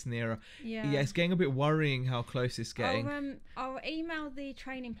walk gets nearer. Yeah, it's getting a bit worrying how close it's getting. I'll email the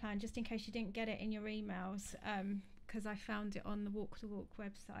training plan just in case you didn't get it in your emails, because I found it on the Walk the Walk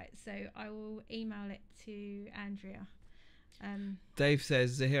website. So I will email it to Andrea. Dave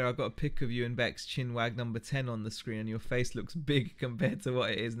says, Zahir, I got a pic of you and Beck's Chinwag number 10 on the screen, and your face looks big compared to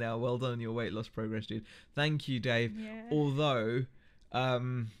what it is now. Well done on your weight loss progress, dude. Thank you, Dave. Yeah. Although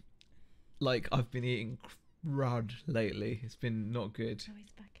like, I've been eating crud lately. It's been not good. Oh,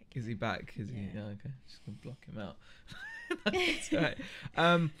 he's back again. Is he back? Is he? Yeah, okay. Just gonna block him out. That's right.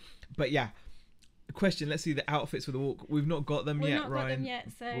 But yeah. Question, let's see the outfits for the walk. We've not got them yet, Ryan. Got them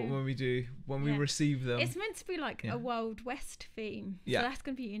yet, so when we do, when we receive them. It's meant to be like a Wild West theme. So that's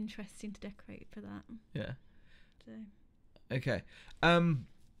gonna be interesting to decorate for that. Yeah. So. Okay.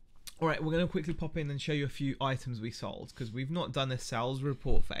 All right, we're going to quickly pop in and show you a few items we sold, because we've not done a sales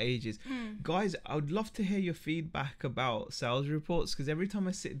report for ages. Guys, I would love to hear your feedback about sales reports, because every time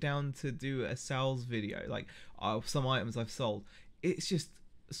I sit down to do a sales video, like some items I've sold, it's just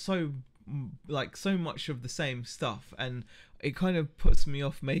so much of the same stuff, and it kind of puts me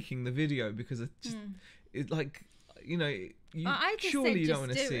off making the video, because it just it's like, you know, you don't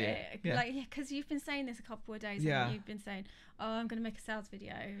want to see it. Because you've been saying this a couple of days, and you've been saying, I'm going to make a sales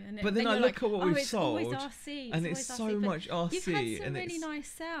video, but then I look at what we've sold, RC, and it's so much RC. You've had some really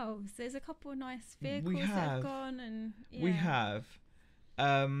nice sales. There's a couple of nice vehicles that have gone, and we have,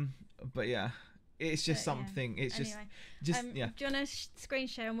 but yeah, it's just something. It's anyway, just do you want to screen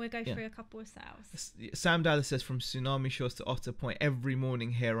share, and we'll go through a couple of sales? Sam Dallas says, from Tsunami Shores to Otter Point every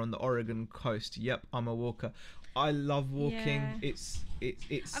morning here on the Oregon coast. Yep, I'm a walker. I love walking. It's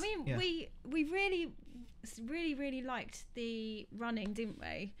I mean, we really liked the running, didn't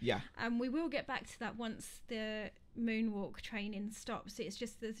we? Yeah. And we will get back to that once the moonwalk training stops. It's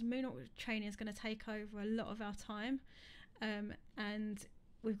just the moonwalk training is going to take over a lot of our time, and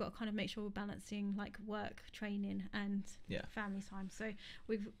we've got to kind of make sure we're balancing like work, training, and family time. So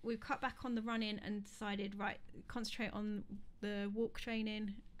we've cut back on the running and decided, right, concentrate on the walk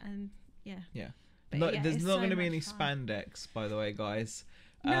training, and But no, there's not going to be any spandex, by the way, guys.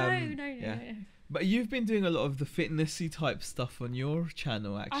 No. But you've been doing a lot of the fitnessy type stuff on your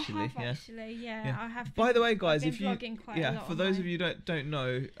channel, actually. I have I have. By the way, guys, if you for those of you don't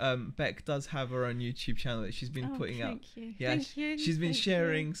know, Beck does have her own YouTube channel that she's been putting out. Thank you. She's been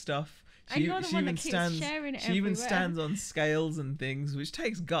sharing stuff. She even stands on scales and things, which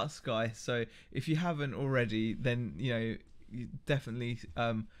takes guts, guys. So if you haven't already, then you definitely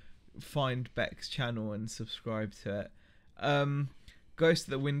find Beck's channel and subscribe to it. Ghost at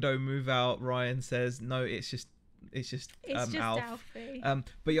the window, move out. Ryan says no, it's just Alf.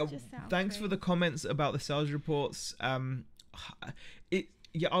 But thanks for the comments about the sales reports. I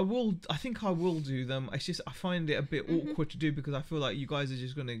think I will do them. It's just I find it a bit awkward to do because I feel like you guys are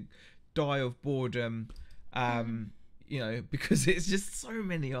just gonna die of boredom. Because it's just so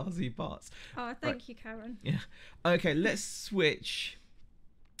many RZ parts. Oh, thank you, Karen. Yeah. Okay, let's switch.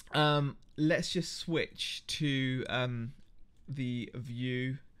 Let's just switch to the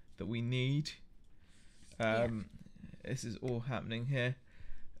view that we need. This is all happening here.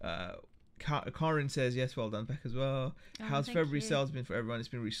 Karen says yes, well done, Beck, as well. How's February sales been for everyone? It's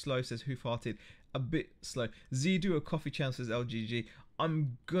been really slow, says Who-Farted. A bit slow. Z do a coffee channel, says LGG.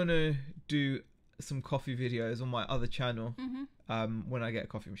 I'm gonna do some coffee videos on my other channel when I get a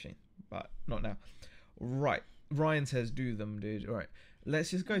coffee machine, but not now. Right, Ryan says do them, dude. All right,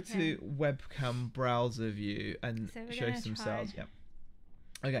 let's just go to webcam browser view and show some sales. Yeah.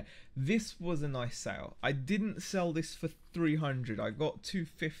 Okay, this was a nice sale. I didn't sell this for 300. I got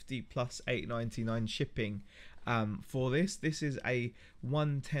 250 plus 8.99 shipping for this. This is a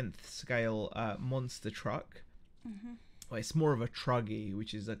 1/10 scale monster truck. Well, it's more of a truggy,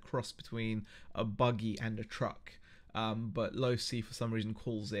 which is a cross between a buggy and a truck. But Low C for some reason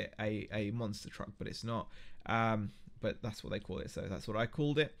calls it a monster truck, but it's not. But that's what they call it, so that's what I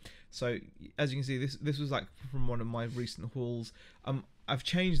called it. So as you can see, this was like from one of my recent hauls. I've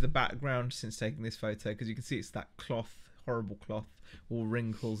changed the background since taking this photo because you can see it's that cloth, horrible cloth, all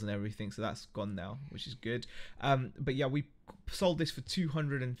wrinkles and everything. So that's gone now, which is good. But yeah, we sold this for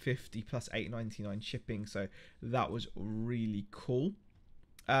 250 plus 8.99 shipping, so that was really cool.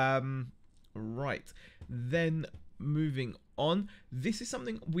 Right, then moving on, this is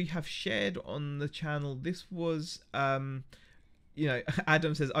something we have shared on the channel. This was Adam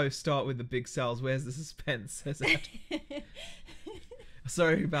says, oh, start with the big sales, where's the suspense, says Adam.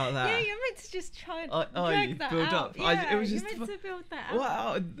 Sorry about that. Yeah, you're meant to just try and drag that build out. Up. Yeah, you're meant to build that out.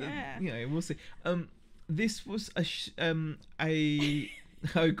 Well, we'll see. This was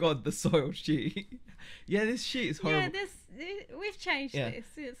oh god, the soil sheet. Yeah, this sheet is horrible. Yeah, we've changed this.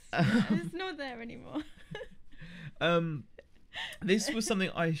 It's not there anymore. This was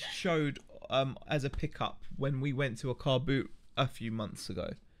something I showed as a pickup when we went to a car boot a few months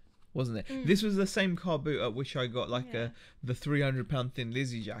ago, wasn't it? This was the same car boot at which I got the £300 Thin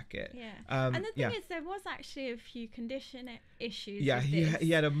Lizzy jacket. Yeah. And the thing is, there was actually a few condition issues. Yeah,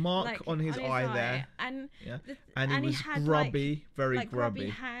 he had a mark on his eye there, and it was grubby, very grubby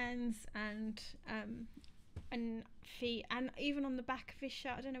hands and feet, and even on the back of his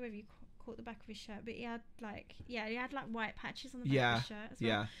shirt. I don't know whether you caught the back of his shirt, but he had white patches on the back of his shirt as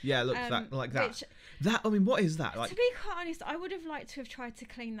well. Yeah, look, like that. I mean, what is that? Like, to be quite honest, I would have liked to have tried to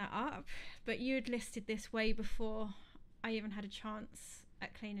clean that up, but you had listed this way before I even had a chance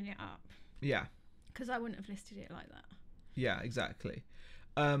at cleaning it up. Yeah. Because I wouldn't have listed it like that. Yeah, exactly.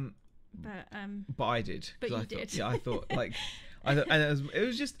 But I did. But you did. Yeah, I thought and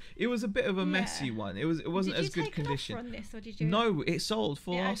it was a bit of a messy one. It wasn't as good condition. Did you take an offer on this, or did you? No, it sold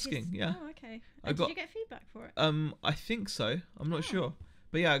full asking. Yeah. Oh, okay. Did you get feedback for it? I think so. I'm not sure,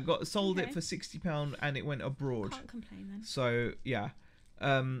 but yeah, I sold it for £60 and it went abroad. Can't complain then. So yeah.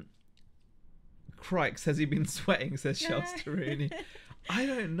 Crike says he'd been sweating. Says Shasta Rooney. I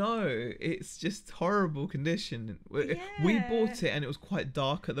don't know. It's just horrible condition. We bought it and it was quite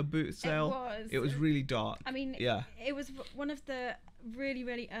dark at the boot sale. It was really dark. I mean, it was one of the really,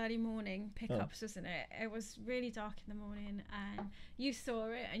 really early morning pickups, wasn't it? It was really dark in the morning, and you saw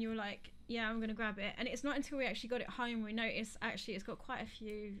it and you were like, yeah, I'm going to grab it. And it's not until we actually got it home we noticed actually it's got quite a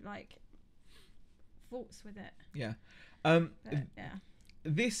few faults with it. Yeah.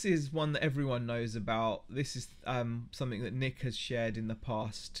 This is one that everyone knows about. This is something that Nick has shared in the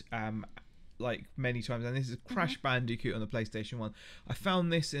past many times, and this is Crash Bandicoot on the PlayStation 1. I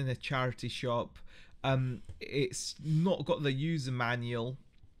found this in a charity shop. It's not got the user manual.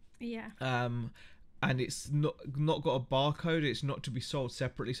 Yeah. and it's not got a barcode. It's not to be sold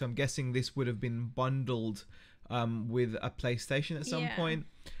separately, so I'm guessing this would have been bundled with a PlayStation at some point.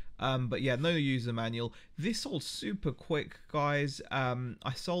 But yeah, no user manual. This sold super quick, guys.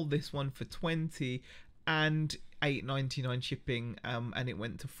 I sold this one for 20 and $8.99 shipping, and it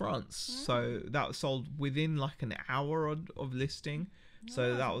went to France. So that was sold within like an hour of listing.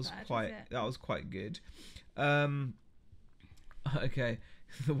 So that was quite good. Okay,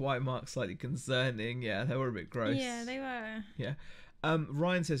 the white mark's slightly concerning. Yeah, they were a bit gross. Yeah, they were. Yeah.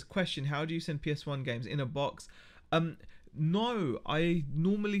 Ryan says, question, how do you send PS1 games in a box? No, I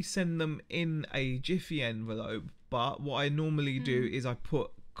normally send them in a Jiffy envelope, but what I normally do is I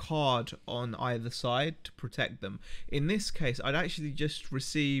put card on either side to protect them. In this case, I'd actually just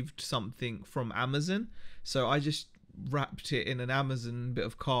received something from Amazon, so I just wrapped it in an Amazon bit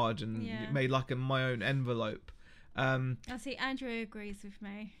of card and made like my own envelope. I see Andrea agrees with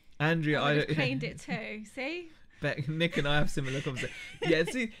me. Andrea, I would have cleaned it too. See? Nick and I have similar conversations. Yeah,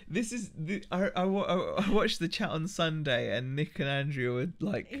 see, this is I watched the chat on Sunday, and Nick and Andrea were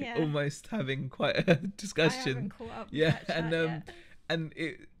like almost having quite a discussion. I haven't caught up with that chat yet. And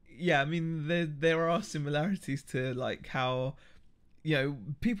it, I mean, there are similarities to like how, you know,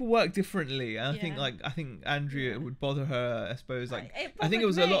 people work differently, and I think Andrea would bother her. I suppose like I think it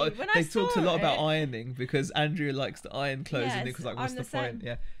was a lot of, they talked a lot about ironing, because Andrea likes to iron clothes, and Nick was like, "What's the point?"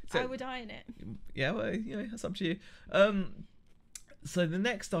 Yeah, so, I would iron it. Yeah, well, you know, that's up to you. So the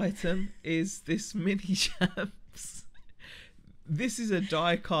next item is this mini champs. This is a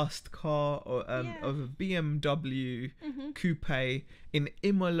die-cast car of a BMW coupe in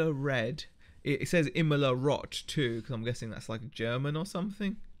Imola red. It says Imola Rot too, because I'm guessing that's like German or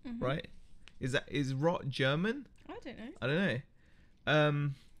something, right? Is Rot German? I don't know. I don't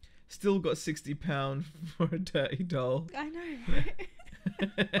know. Still got £60 for a dirty doll. I know,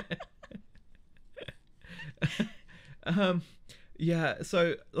 right? Yeah,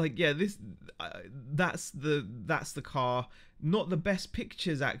 so like this that's the car. Not the best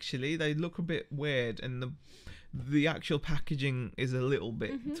pictures, actually. They look a bit weird, and the actual packaging is a little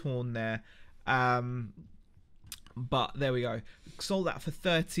bit torn there. But there we go. Sold that for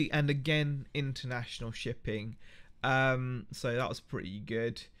 30, and again international shipping. So that was pretty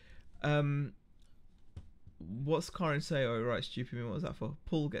good. What's Karen say? Oh, right, stupid. What was that for?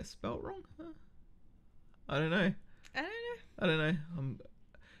 Paul gets spelt wrong? Huh? I don't know.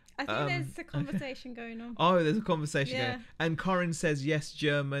 I think there's a conversation going on. Oh, there's a conversation going on. And Corin says yes,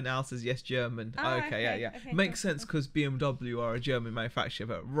 German. Al says yes, German. Oh, okay, yeah. Okay, makes sense, because BMW are a German manufacturer,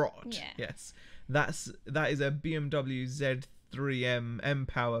 but Rot. Yeah. Yes. That is a BMW Z3M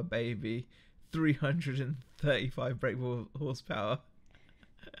M-Power, baby. 335 brake horsepower.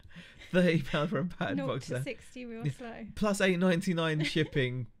 £30 for a pad box there. 60 real slow. Plus $8.99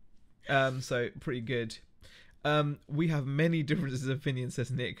 shipping. So pretty good. We have many differences of opinion,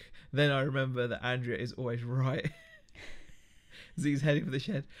 says Nick. Then I remember that Andrea is always right. Z's heading for the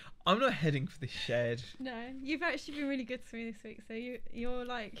shed. I'm not heading for the shed. No, you've actually been really good to me this week. So you're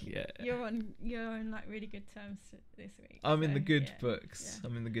like you're on like really good terms this week. I'm in the good books. Yeah.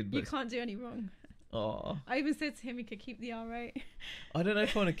 I'm in the good books. You can't do any wrong. Oh. I even said to him he could keep the R8. I don't know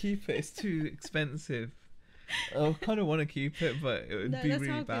if I want to keep it. It's too expensive. I kind of want to keep it, but it would be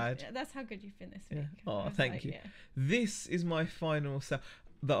really bad. That's how good you've been this week. Yeah. Oh, thank you. Yeah. This is my final stuff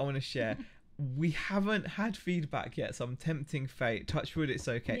that I want to share. We haven't had feedback yet, so I'm tempting fate. Touch wood, it's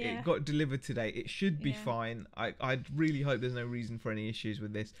okay. Yeah. It got delivered today. It should be fine. I really hope there's no reason for any issues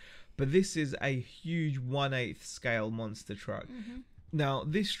with this. But this is a huge 1/8 scale monster truck. Now,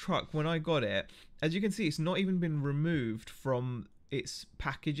 this truck, when I got it, as you can see, it's not even been removed from its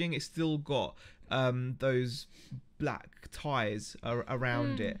packaging. It's still got those black ties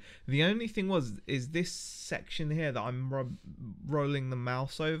around it. The only thing is this section here that I'm rolling the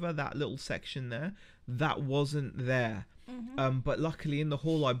mouse over, that little section there, that wasn't there. But luckily in the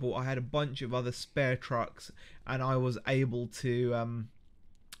haul I bought, I had a bunch of other spare trucks, and I was able to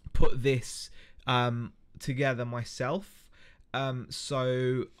put this together myself.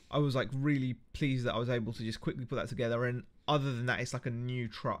 So I was like really pleased that I was able to just quickly put that together. And other than that, it's like a new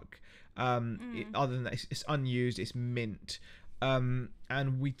truck. Other than that, it's unused, it's mint.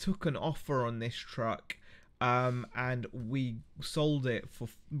 And we took an offer on this truck, and we sold it for,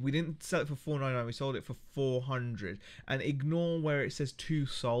 we didn't sell it for $499, we sold it for $400. And ignore where it says 2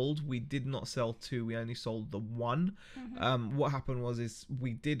 sold, we did not sell 2, we only sold the 1. What happened was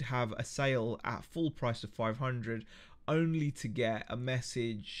we did have a sale at full price of $500, only to get a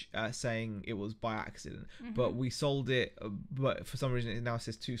message saying it was by accident. But we sold it, but for some reason it now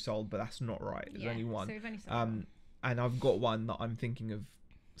says 2 sold, but that's not right. There's only 1. So we've only sold 1. And I've got one that I'm thinking of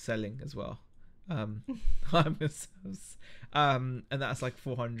selling as well. and that's like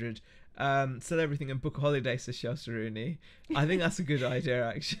 400. Sell everything and book a holiday, says Shasaruni. I think that's a good idea,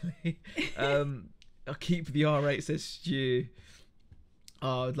 actually. I'll keep the R8, says Stu.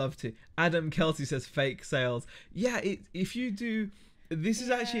 Oh, I'd love to. Adam Kelsey says fake sales. Yeah, if you do... This is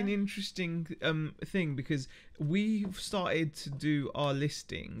actually an interesting thing, because we've started to do our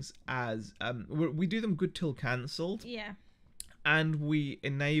listings as... we do them good till cancelled. Yeah. And we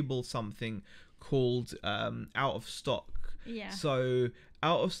enable something called out of stock. Yeah. So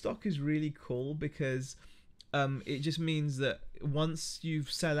out of stock is really cool, because it just means that once you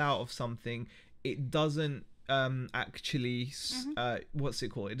sell out of something, it doesn't actually what's it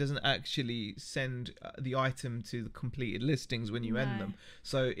called? It doesn't actually send the item to the completed listings when you end them.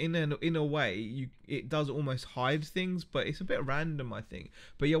 So in a way, it does almost hide things, but it's a bit random, I think.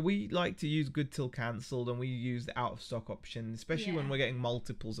 But yeah, we like to use good till cancelled, and we use the out of stock option, especially when we're getting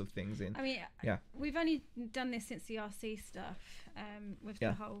multiples of things in. I mean, we've only done this since the RC stuff, with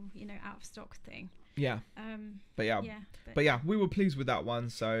the whole out of stock thing. Yeah. But yeah, we were pleased with that one.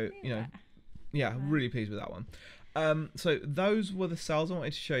 So really pleased with that one. So those were the sales I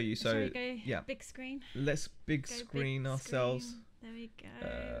wanted to show you. So shall we go big screen. Let's big screen ourselves. Screen. There we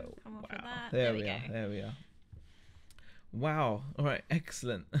go. Come on for that. There we are. There we are. Wow. All right.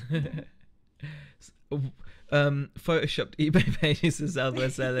 Excellent. Photoshopped eBay pages to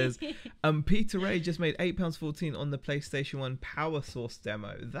Southwest sellers. Peter Ray just made £8.14 on the PlayStation 1 Power Source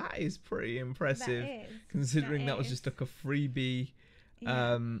demo. That is pretty impressive, considering that was just like a freebie.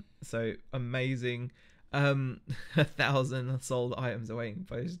 So amazing. 1,000 sold items awaiting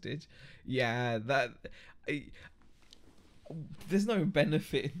postage. Yeah, there's no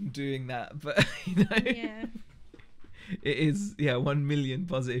benefit in doing that, but it is 1 million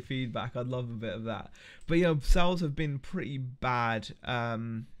positive feedback. I'd love a bit of that. But sales have been pretty bad.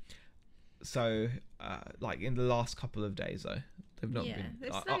 So like in the last couple of days though, they've not been.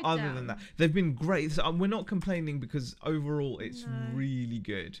 Other than that, they've been great. So we're not complaining, because overall it's really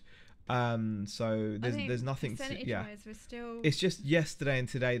good. So there's nothing to, it's just yesterday and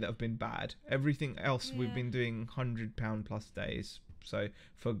today that have been bad. Everything else we've been doing £100 plus days, so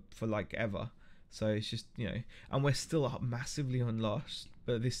for like ever. So it's just and we're still up massively on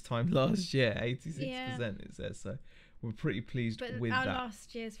this time last year 86%, it says. So we're pretty pleased with that. Our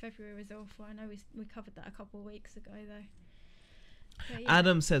last year's February was awful. I know we covered that a couple of weeks ago though.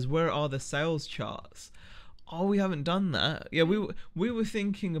 Adam says, where are the sales charts? Oh, we haven't done that. Yeah, we were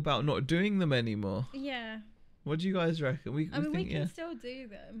thinking about not doing them anymore. Yeah. What do you guys reckon? We can still do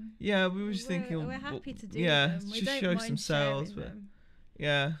them. Yeah, we were just thinking. We're happy to do them. We just show some sales. But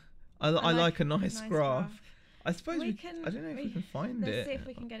yeah, I like a nice graph. I suppose we can. I don't know if we can find it. Let's see if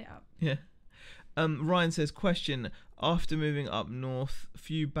we can get it up. Yeah. Ryan says, question: after moving up north,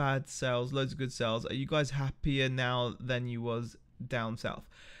 few bad sales, loads of good sales. Are you guys happier now than you was down south?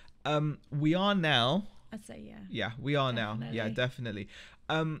 We are now. I'd say yeah, we are definitely. Now. Yeah, definitely.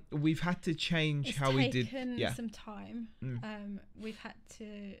 We've had to change how we did. It's taken some time. We've had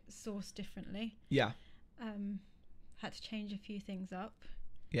to source differently. Yeah. Had to change a few things up.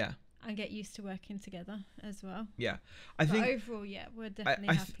 Yeah. And get used to working together as well. Yeah, I think overall, we're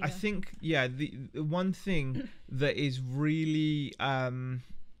definitely happier. I think the one thing that is really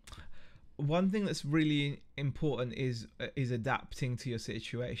one thing that's really important is adapting to your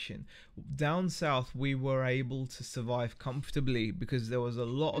situation. Down south, we were able to survive comfortably because there was a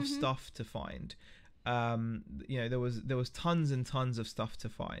lot of stuff to find. There was tons and tons of stuff to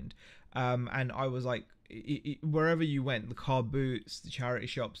find, and I was like, wherever you went, the car boots, the charity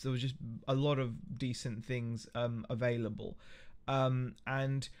shops, there was just a lot of decent things available,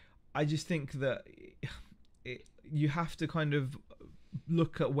 and I just think that you have to kind of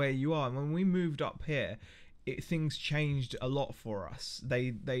look at where you are. And when we moved up here, things changed a lot for us.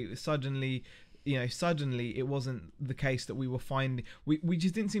 They suddenly it wasn't the case that we were finding. We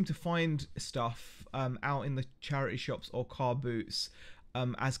just didn't seem to find stuff out in the charity shops or car boots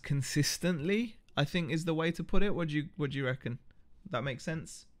as consistently, I think is the way to put it. What do you reckon? That makes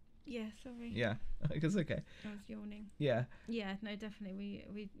sense? Yeah, sorry. Yeah, it's okay. I was yawning. Yeah. Yeah, no, definitely.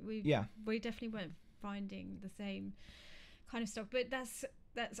 We definitely weren't finding the same kind of stock, but that's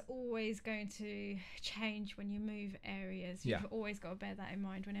always going to change when you move areas. You've always got to bear that in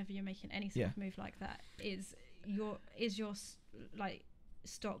mind whenever you're making any sort of move like that. Is your like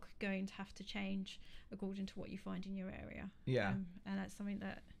stock going to have to change according to what you find in your area? Yeah. And that's something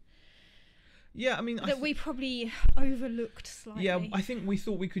that we probably overlooked slightly. Yeah, I think we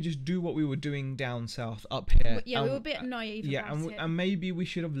thought we could just do what we were doing down south up here. Yeah, we were a bit naive. Yeah, and maybe we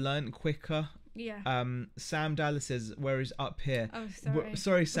should have learned quicker Yeah. Sam Dallas says, where is up here? Oh, sorry.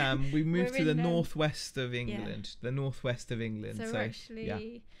 Sorry, Sam. We moved to the northwest of England. Yeah. The northwest of England. So we're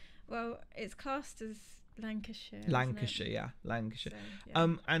actually, well, it's classed as Lancashire. Lancashire, yeah. Lancashire.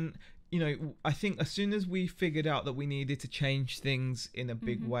 So, and, you know, I think as soon as we figured out that we needed to change things in a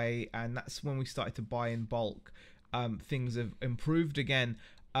big way, and that's when we started to buy in bulk, things have improved again.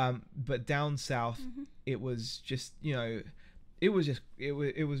 But down south, it was just, you know, it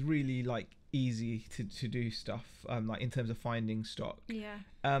was really like easy to do stuff, like in terms of finding stock. Yeah.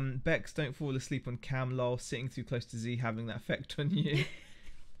 Bex, don't fall asleep on cam, lol. Sitting too close to Z having that effect on you.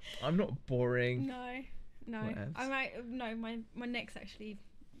 I'm not boring. No. My neck's actually,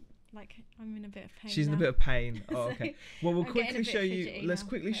 like, I'm in a bit of pain. She's in a bit of pain. Oh, okay. Well, we'll quickly show you. Let's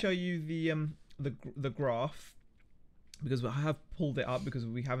quickly show you the graph, because I have pulled it up because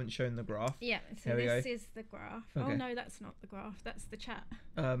we haven't shown the graph. Yeah. So this is the graph. Okay. Oh no, that's not the graph. That's the chat.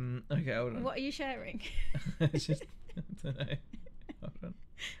 Okay. Hold on. What are you sharing? It's just, I don't know. Hold on.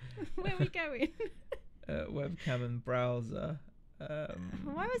 Where are we going? Webcam and browser.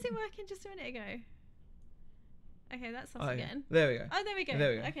 Why was it working just a minute ago? Okay, that's us again. There we go. Oh, there we go.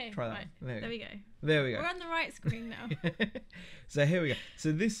 There we go. Okay, try that. Right. There we go. There we go. We're on the right screen now. So here we go.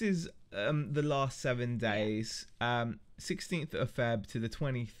 So this is the last 7 days, 16th of Feb to the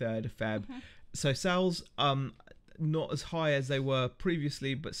 23rd of Feb. So sales not as high as they were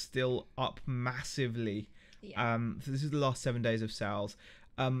previously, but still up massively. Yeah. So this is the last 7 days of sales.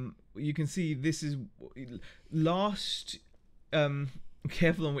 You can see this is last.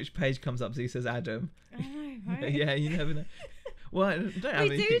 Careful on which page comes up. So he says Adam. I know, right? Yeah, you never know. Well, I don't have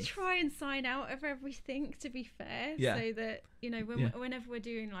we anything. do try and sign out of everything, to be fair, so that, you know, whenever we're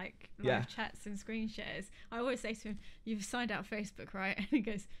doing like live chats and screen shares, I always say to him, "You've signed out Facebook, right?" And he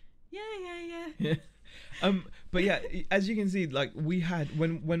goes, "Yeah." But yeah, as you can see, like we had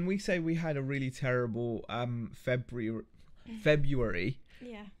when we say we had a really terrible February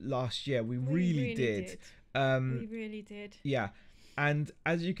last year, we really did. We really did. Yeah. And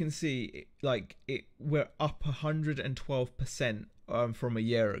as you can see, like we're up 112% from a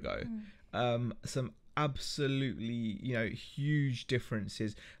year ago. Some absolutely, you know, huge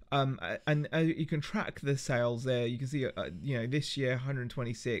differences. And you can track the sales there. You can see, you know, this year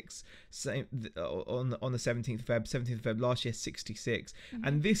 126, same on the 17th of Feb. Last year 66,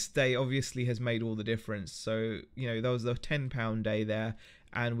 and this day obviously has made all the difference. So, you know, there was a £10 day there,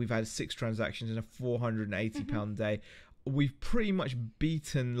 and we've had 6 transactions in a £480 day. We've pretty much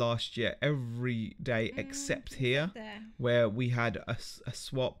beaten last year every day except here, where we had a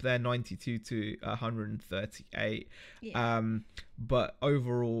swap there, 92 to 138. But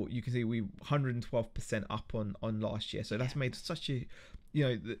overall, you can see we 112% up on last year. So that's made such a, you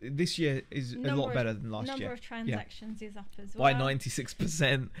know, this year is a lot better than last year. Number of transactions is up as well. By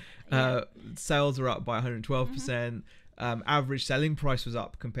 96%. Sales are up by 112%. Average selling price was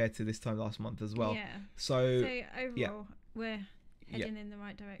up compared to this time last month as well. So overall, we're heading in the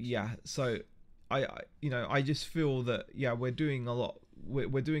right direction. Yeah. So I just feel that we're doing a lot.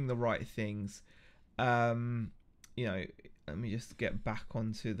 We're doing the right things. You know, let me just get back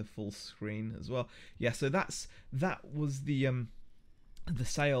onto the full screen as well. Yeah. So that was the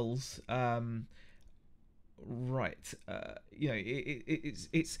sales. Right. You know,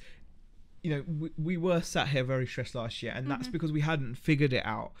 it's. You know, we were sat here very stressed last year, and that's because we hadn't figured it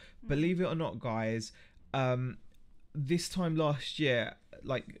out. Believe it or not, guys, this time last year,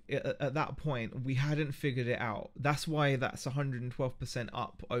 like at that point, we hadn't figured it out. That's why that's 112%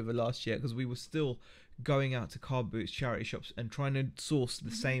 up over last year, because we were still going out to car boots, charity shops, and trying to source the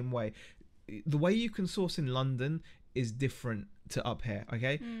same way. The way you can source in London is different to up here,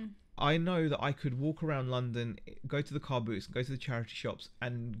 okay? I know that I could walk around London, go to the car booths, go to the charity shops,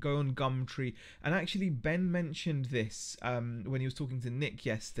 and go on Gumtree. And actually, Ben mentioned this when he was talking to Nick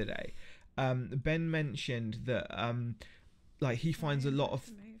yesterday. Ben mentioned that like he finds a lot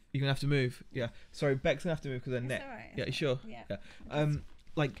of. You're gonna have to move. Yeah. Sorry, Beck's gonna have to move because of net. Right. Yeah. Sure. Yeah.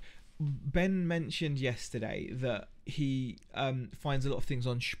 Like Ben mentioned yesterday that he finds a lot of things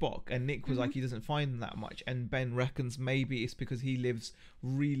on Spock, and Nick was like he doesn't find that much, and Ben reckons maybe it's because he lives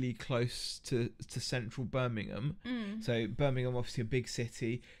really close to central Birmingham. So Birmingham, obviously a big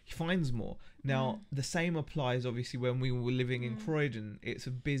city, he finds more. Now the same applies obviously when we were living in Croydon. It's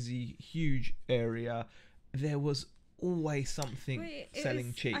a busy, huge area. There was always something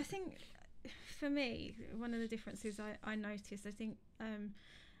selling cheap. I think for me, one of the differences I noticed, I think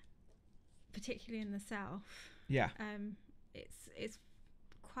particularly in the south, it's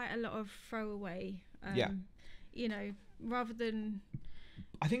quite a lot of throwaway, you know, rather than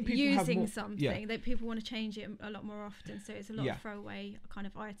I think people using have more, something that people want to change it a lot more often, so it's a lot of throwaway kind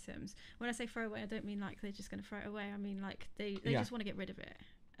of items. When I say throwaway, I don't mean like they're just going to throw it away. I mean like they just want to get rid of it.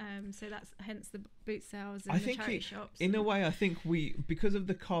 So that's hence the boot sales and the charity shops. In a way, I think because of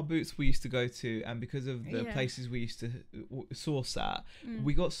the car boots we used to go to, and because of the places we used to source at,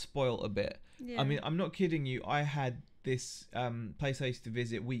 we got spoilt a bit. I mean, I'm not kidding you. I had this place I used to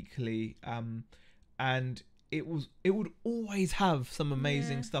visit weekly, and it would always have some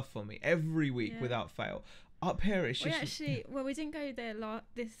amazing stuff for me every week without fail. Up here, it's just... we didn't go there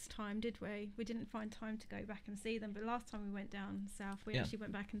this time, did we? We didn't find time to go back and see them. But last time we went down south, we actually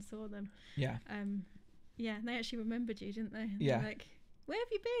went back and saw them. Yeah. They actually remembered you, didn't they? Yeah. They're like, where have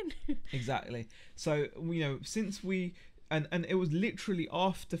you been? Exactly. So, since we... And it was literally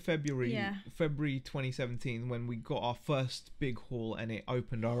after February 2017 when we got our first big haul, and it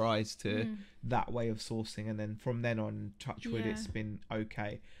opened our eyes to that way of sourcing. And then from then on, touch wood, it's been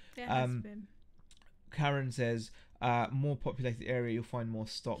okay. It has been. Karen says, more populated area, you'll find more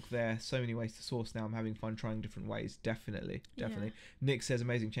stock there. So many ways to source now. I'm having fun trying different ways. Definitely. Nick says,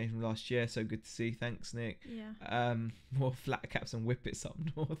 amazing change from last year. So good to see. Thanks, Nick. More flat caps and whippets up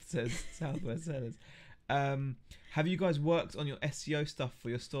north, says Southwest Sellers. Have you guys worked on your SEO stuff for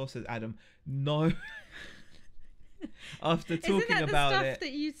your store, says Adam? No. After talking about stuff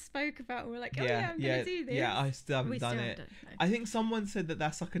that you spoke about, we're like, I'm gonna do this. I still haven't done it. I think someone said that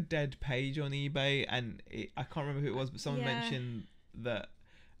that's like a dead page on eBay, and I can't remember who it was, but someone mentioned that.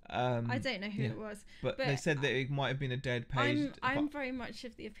 I don't know who it was, but they said that it might have been a dead page. I'm very much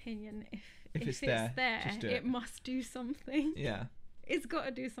of the opinion if it's there, it must do something. Yeah, it's got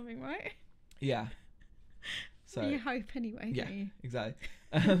to do something, right? Yeah. So you hope anyway. Yeah, don't you? Exactly.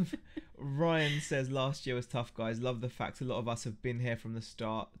 Ryan says, last year was tough, guys. Love the fact a lot of us have been here from the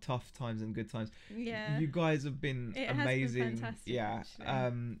start. Tough times and good times. Yeah, you guys have been amazing. Has been fantastic, actually.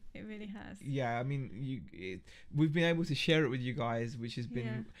 It really has. Yeah, I mean, we've been able to share it with you guys, which has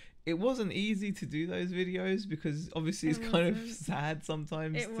been. It wasn't easy to do those videos because obviously it's kind of sad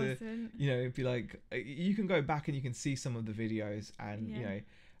sometimes wasn't. Be like, you can go back and you can see some of the videos, and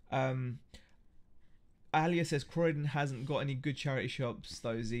Alia says Croydon hasn't got any good charity shops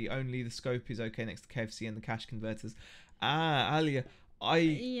though, Z. Only the Scope is okay next to KFC and the cash converters. Alia,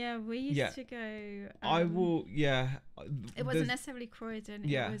 we used to go. I will. Yeah. It wasn't necessarily Croydon.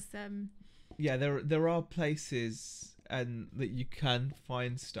 Yeah. It was. There are places and that you can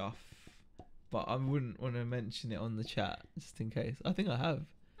find stuff, but I wouldn't want to mention it on the chat just in case. I think I have.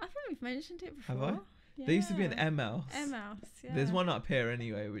 I think we've mentioned it before. Have I? Yeah. There used to be an M-House. M-House, yeah. There's one up here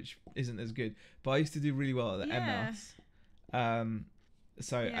anyway, which isn't as good. But I used to do really well at the M-House. That's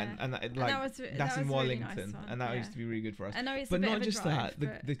in Wallington, really nice, and that used to be really good for us. But not just that,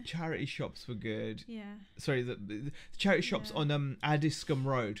 the charity shops were good. Yeah. Sorry, the charity shops on Addiscombe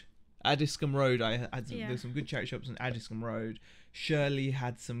Road. There's some good charity shops on Addiscombe Road. Shirley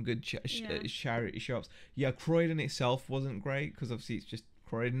had some good charity shops. Yeah, Croydon itself wasn't great because obviously it's just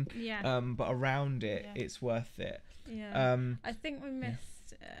Croydon. Yeah. But around it, it's worth it. Yeah. I think we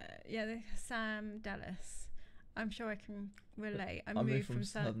missed. The Sam Dallas. I'm sure I can relate. I moved from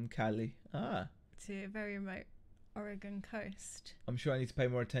Southern Cali. To a very remote Oregon coast. I'm sure I need to pay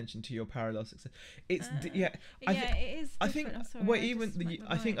more attention to your parallel success. It is. I think.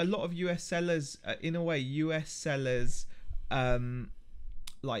 I think a lot of US sellers,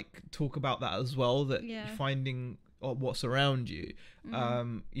 like talk about that as well. That finding what's around you.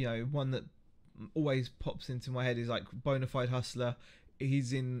 One that always pops into my head is like Bonafide Hustler.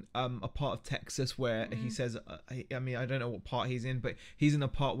 He's in a part of Texas where he says, I don't know what part he's in, but he's in a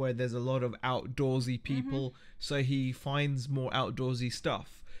part where there's a lot of outdoorsy people, so he finds more outdoorsy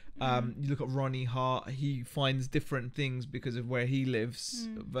stuff. You look at Ronnie Hart, he finds different things because of where he lives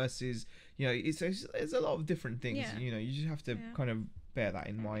versus, it's a lot of different things. You just have to kind of bear that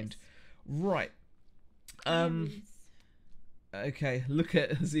in mind. Right. Okay, look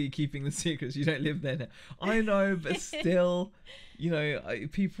at Z keeping the secrets. You don't live there now. I know, but still,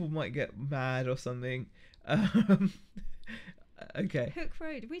 people might get mad or something. Okay. Hook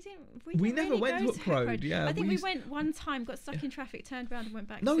Road. We never went to Hook Road. Yeah, I think we went one time, got stuck in traffic, turned around and went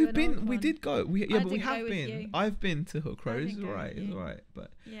back. No, we did go. We have been. I've been to Hook Road. It's alright.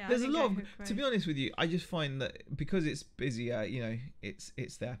 But there's a lot of. To be honest with you, I just find that because it's busier,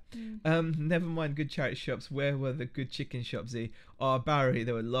 it's there. Never mind good charity shops. Where were the good chicken shops? Barry,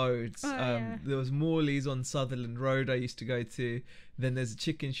 there were loads. There was Morley's on Sutherland Road I used to go to. Then there's a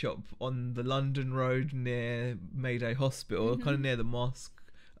chicken shop on the London Road near Mayday Hospital, kind of near the mosque.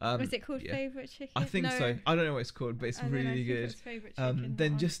 Was it called Favourite Chicken? I think so. I don't know what it's called, but it's really good. Chicken,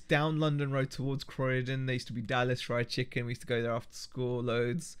 then just down London Road towards Croydon, there used to be Dallas Fried Chicken. We used to go there after school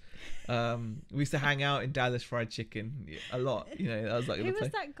loads. We used to hang out in Dallas Fried Chicken a lot. You know, that was like who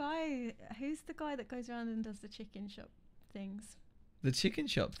was that guy? Who's the guy that goes around and does the chicken shop things? The chicken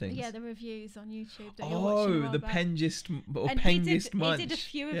shop things? Yeah, the reviews on YouTube. The Pengist Munch. He did a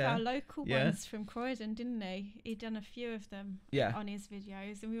few of our local ones from Croydon, didn't he? He'd done a few of them on his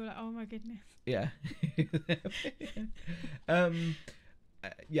videos, and we were like, oh my goodness. Yeah.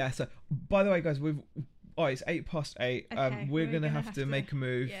 So, by the way, guys, it's 8:08. Okay, we're going to have to make a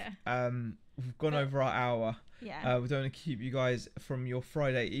move. Yeah. We've gone over our hour. Yeah. We don't want to keep you guys from your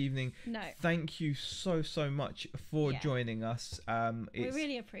Friday evening. No. Thank you so much for joining us. We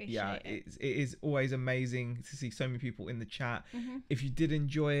really appreciate it. It is always amazing to see so many people in the chat. Mm-hmm. If you did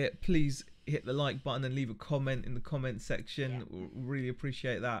enjoy it, please hit the like button and leave a comment in the comment section. Yeah. We'll really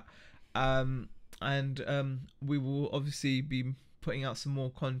appreciate that. We will obviously be putting out some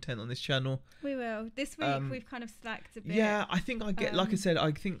more content on this channel. We will. This week we've kind of slacked a bit. Yeah, I think I get, like I said,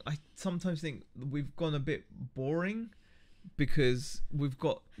 I sometimes think we've gone a bit boring because we've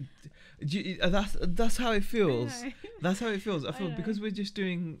got, that's how it feels. That's how it feels. I feel because we're just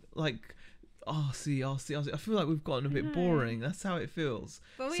doing like RC. I feel like we've gotten a bit boring. That's how it feels.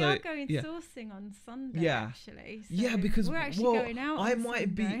 But we are going sourcing on Sunday, actually. So because we're actually going out on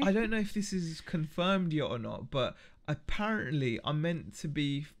Sunday. I don't know if this is confirmed yet or not, but apparently I'm meant to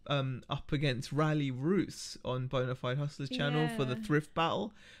be up against Rally Roots on Bonafide Hustlers channel for the thrift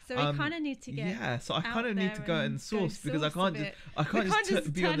battle. So we kind of need to get so I kind of need to go and source because I can't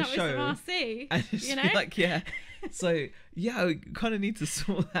just be on the show RC, and just be like so we kind of need to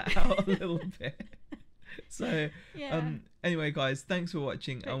sort that out a little bit. So anyway, guys, thanks for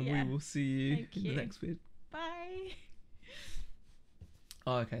watching, and we will see you in the next vid. Bye.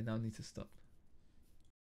 Oh, okay, now I need to stop.